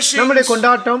refreshing, நம்முடைய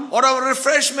கொண்டாட்டம், or our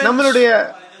refreshment, நம்மளுடைய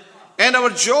and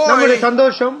our joy, நம்முடைய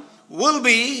சந்தோஷம் will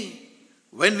be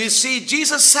when we see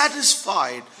Jesus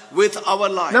satisfied with our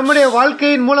life. நம்முடைய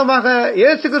வாழ்க்கையின் மூலமாக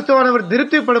இயேசு கிறிஸ்துவானவர்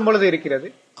திருப்திப்படும் பொழுது இருக்கிறது.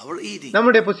 Our eating,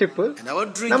 நம்முடைய புசிப்பு, and our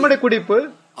drinking, நம்முடைய குடிப்பு,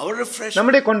 our refreshment,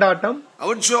 நம்முடைய கொண்டாட்டம்,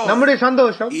 our joy, நம்முடைய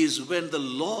சந்தோஷம் is when the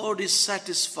Lord is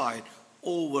satisfied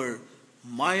over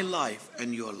my life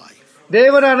and your life.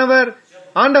 தேவரானவர்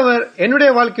ஆண்டவர் என்னுடைய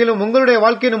வாழ்க்கையிலும் உங்களுடைய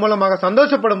வாழ்க்கையின் மூலமாக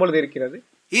சந்தோஷப்படும் பொழுது இருக்கிறது.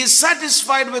 He is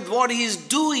satisfied with what he is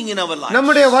doing in our life.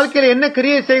 நம்முடைய வாழ்க்கையில என்ன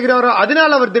கிரியை செய்கிறாரோ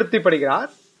அதனால் அவர் திருப்திப்படுகிறார்.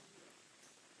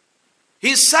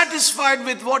 He is satisfied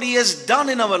with what he has done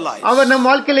in our life. அவர் நம்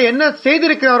வாழ்க்கையில என்ன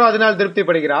செய்திருக்கிறாரோ அதனால்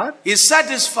திருப்திப்படுகிறார். He is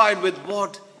satisfied with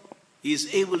what he is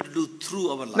able to do through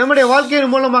our life. நம்முடைய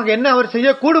வாழ்க்கையின் மூலமாக என்ன அவர்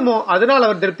செய்ய கூடுமோ அதனால்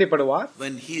அவர் திருப்திப்படுவார்.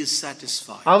 When he is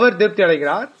satisfied, அவர் திருப்தி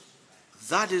அடைகிறார்.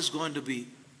 that is going to be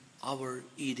our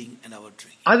eating and our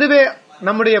drinking. அதுவே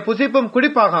நம்முடைய புசிப்பும்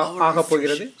குடிப்பாக ஆக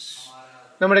போகிறது.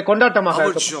 நம்முடைய கொண்டாட்டமாக,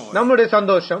 நம்முடைய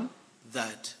சந்தோஷம்,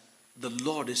 that the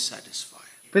Lord is satisfied.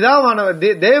 பிதாவானவர்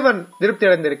தேவன் திருப்தி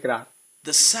அடைந்திருக்கிறார்.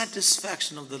 The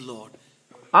satisfaction of the Lord,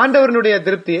 ஆண்டவருடைய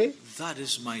திருப்தியே, that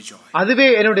is my joy. அதுவே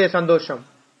என்னுடைய சந்தோஷம்.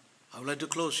 I would like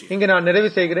to close here. இங்கு நான் நிறைவு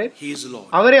செய்கிறேன். He is Lord,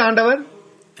 அவரே ஆண்டவர்,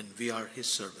 and we are his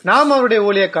servants. நாம் அவருடைய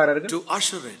ஊழியக்காரர்கள். To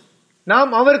usher in,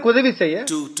 நாம் அவருக்கு உதவி செய்ய,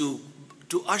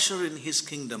 to usher in his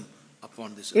kingdom upon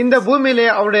this earth. இந்த பூமியிலே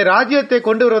அவருடைய ராஜ்யத்தை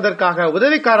கொண்டு வருவதற்காக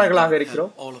உதவிக்காரர்களாக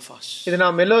இருக்கிறோம். All of us. இது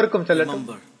நாம் எல்லோருக்கும் செல்லட்டும்.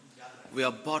 Remember, we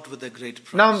are bought with a great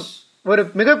price. நாம் ஒரு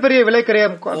மிகப்பெரிய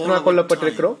விலைக்கரையம்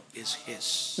கொள்ளப்பட்டிருக்கிறோம்.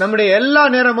 நம்முடைய எல்லா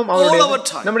நேரமும் அவருடைய,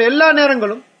 நம்முடைய எல்லா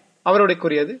நேரங்களும்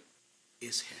அவருடையக்குரியது,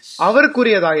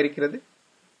 அவருக்குரியதாக இருக்கிறது.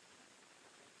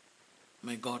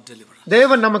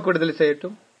 தேவன் நமக்கு விடுதலை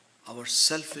செய்யட்டும்.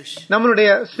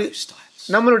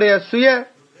 நம்மளுடைய சுய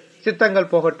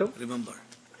சித்தங்கள் போகட்டும்.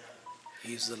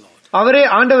 அவரே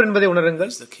ஆண்டவர் என்பதை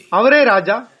உணருங்கள். அவரே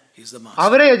ராஜா,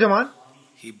 அவரே எஜமான்.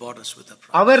 He bought us with a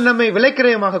price. அவர் நம்மை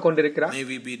விலைக்கிரயமாக கொண்டிருக்கிறார். May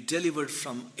we be delivered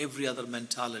from every other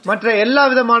mentality. மற்ற எல்லா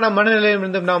விதமான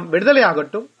மனநிலையிலிருந்தும் நாம்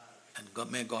விடுதலையாகட்டும். And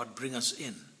may God bring us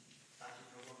in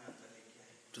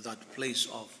to that place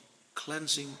of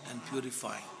cleansing and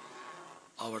purifying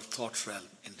our thought realm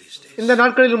in these days. இந்த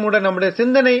நாட்களிலும் கூட நம்முடைய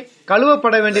சிந்தனை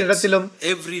கழுவப்பட வேண்டிய இடத்திலும்,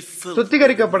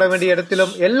 சுத்திகரிக்கப்பட வேண்டிய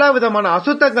இடத்திலும், எல்லா விதமான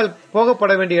அசுத்தங்கள்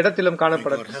போகப்பட வேண்டிய இடத்திலும்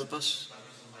காணப்படட்டும்.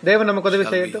 தேவன் நமக்கு உதவி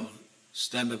செய்யட்டும்.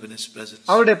 Stand up in his presence.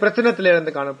 அவருடைய பிரசன்னத்திலே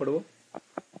இருந்து காணப்படுவோம்.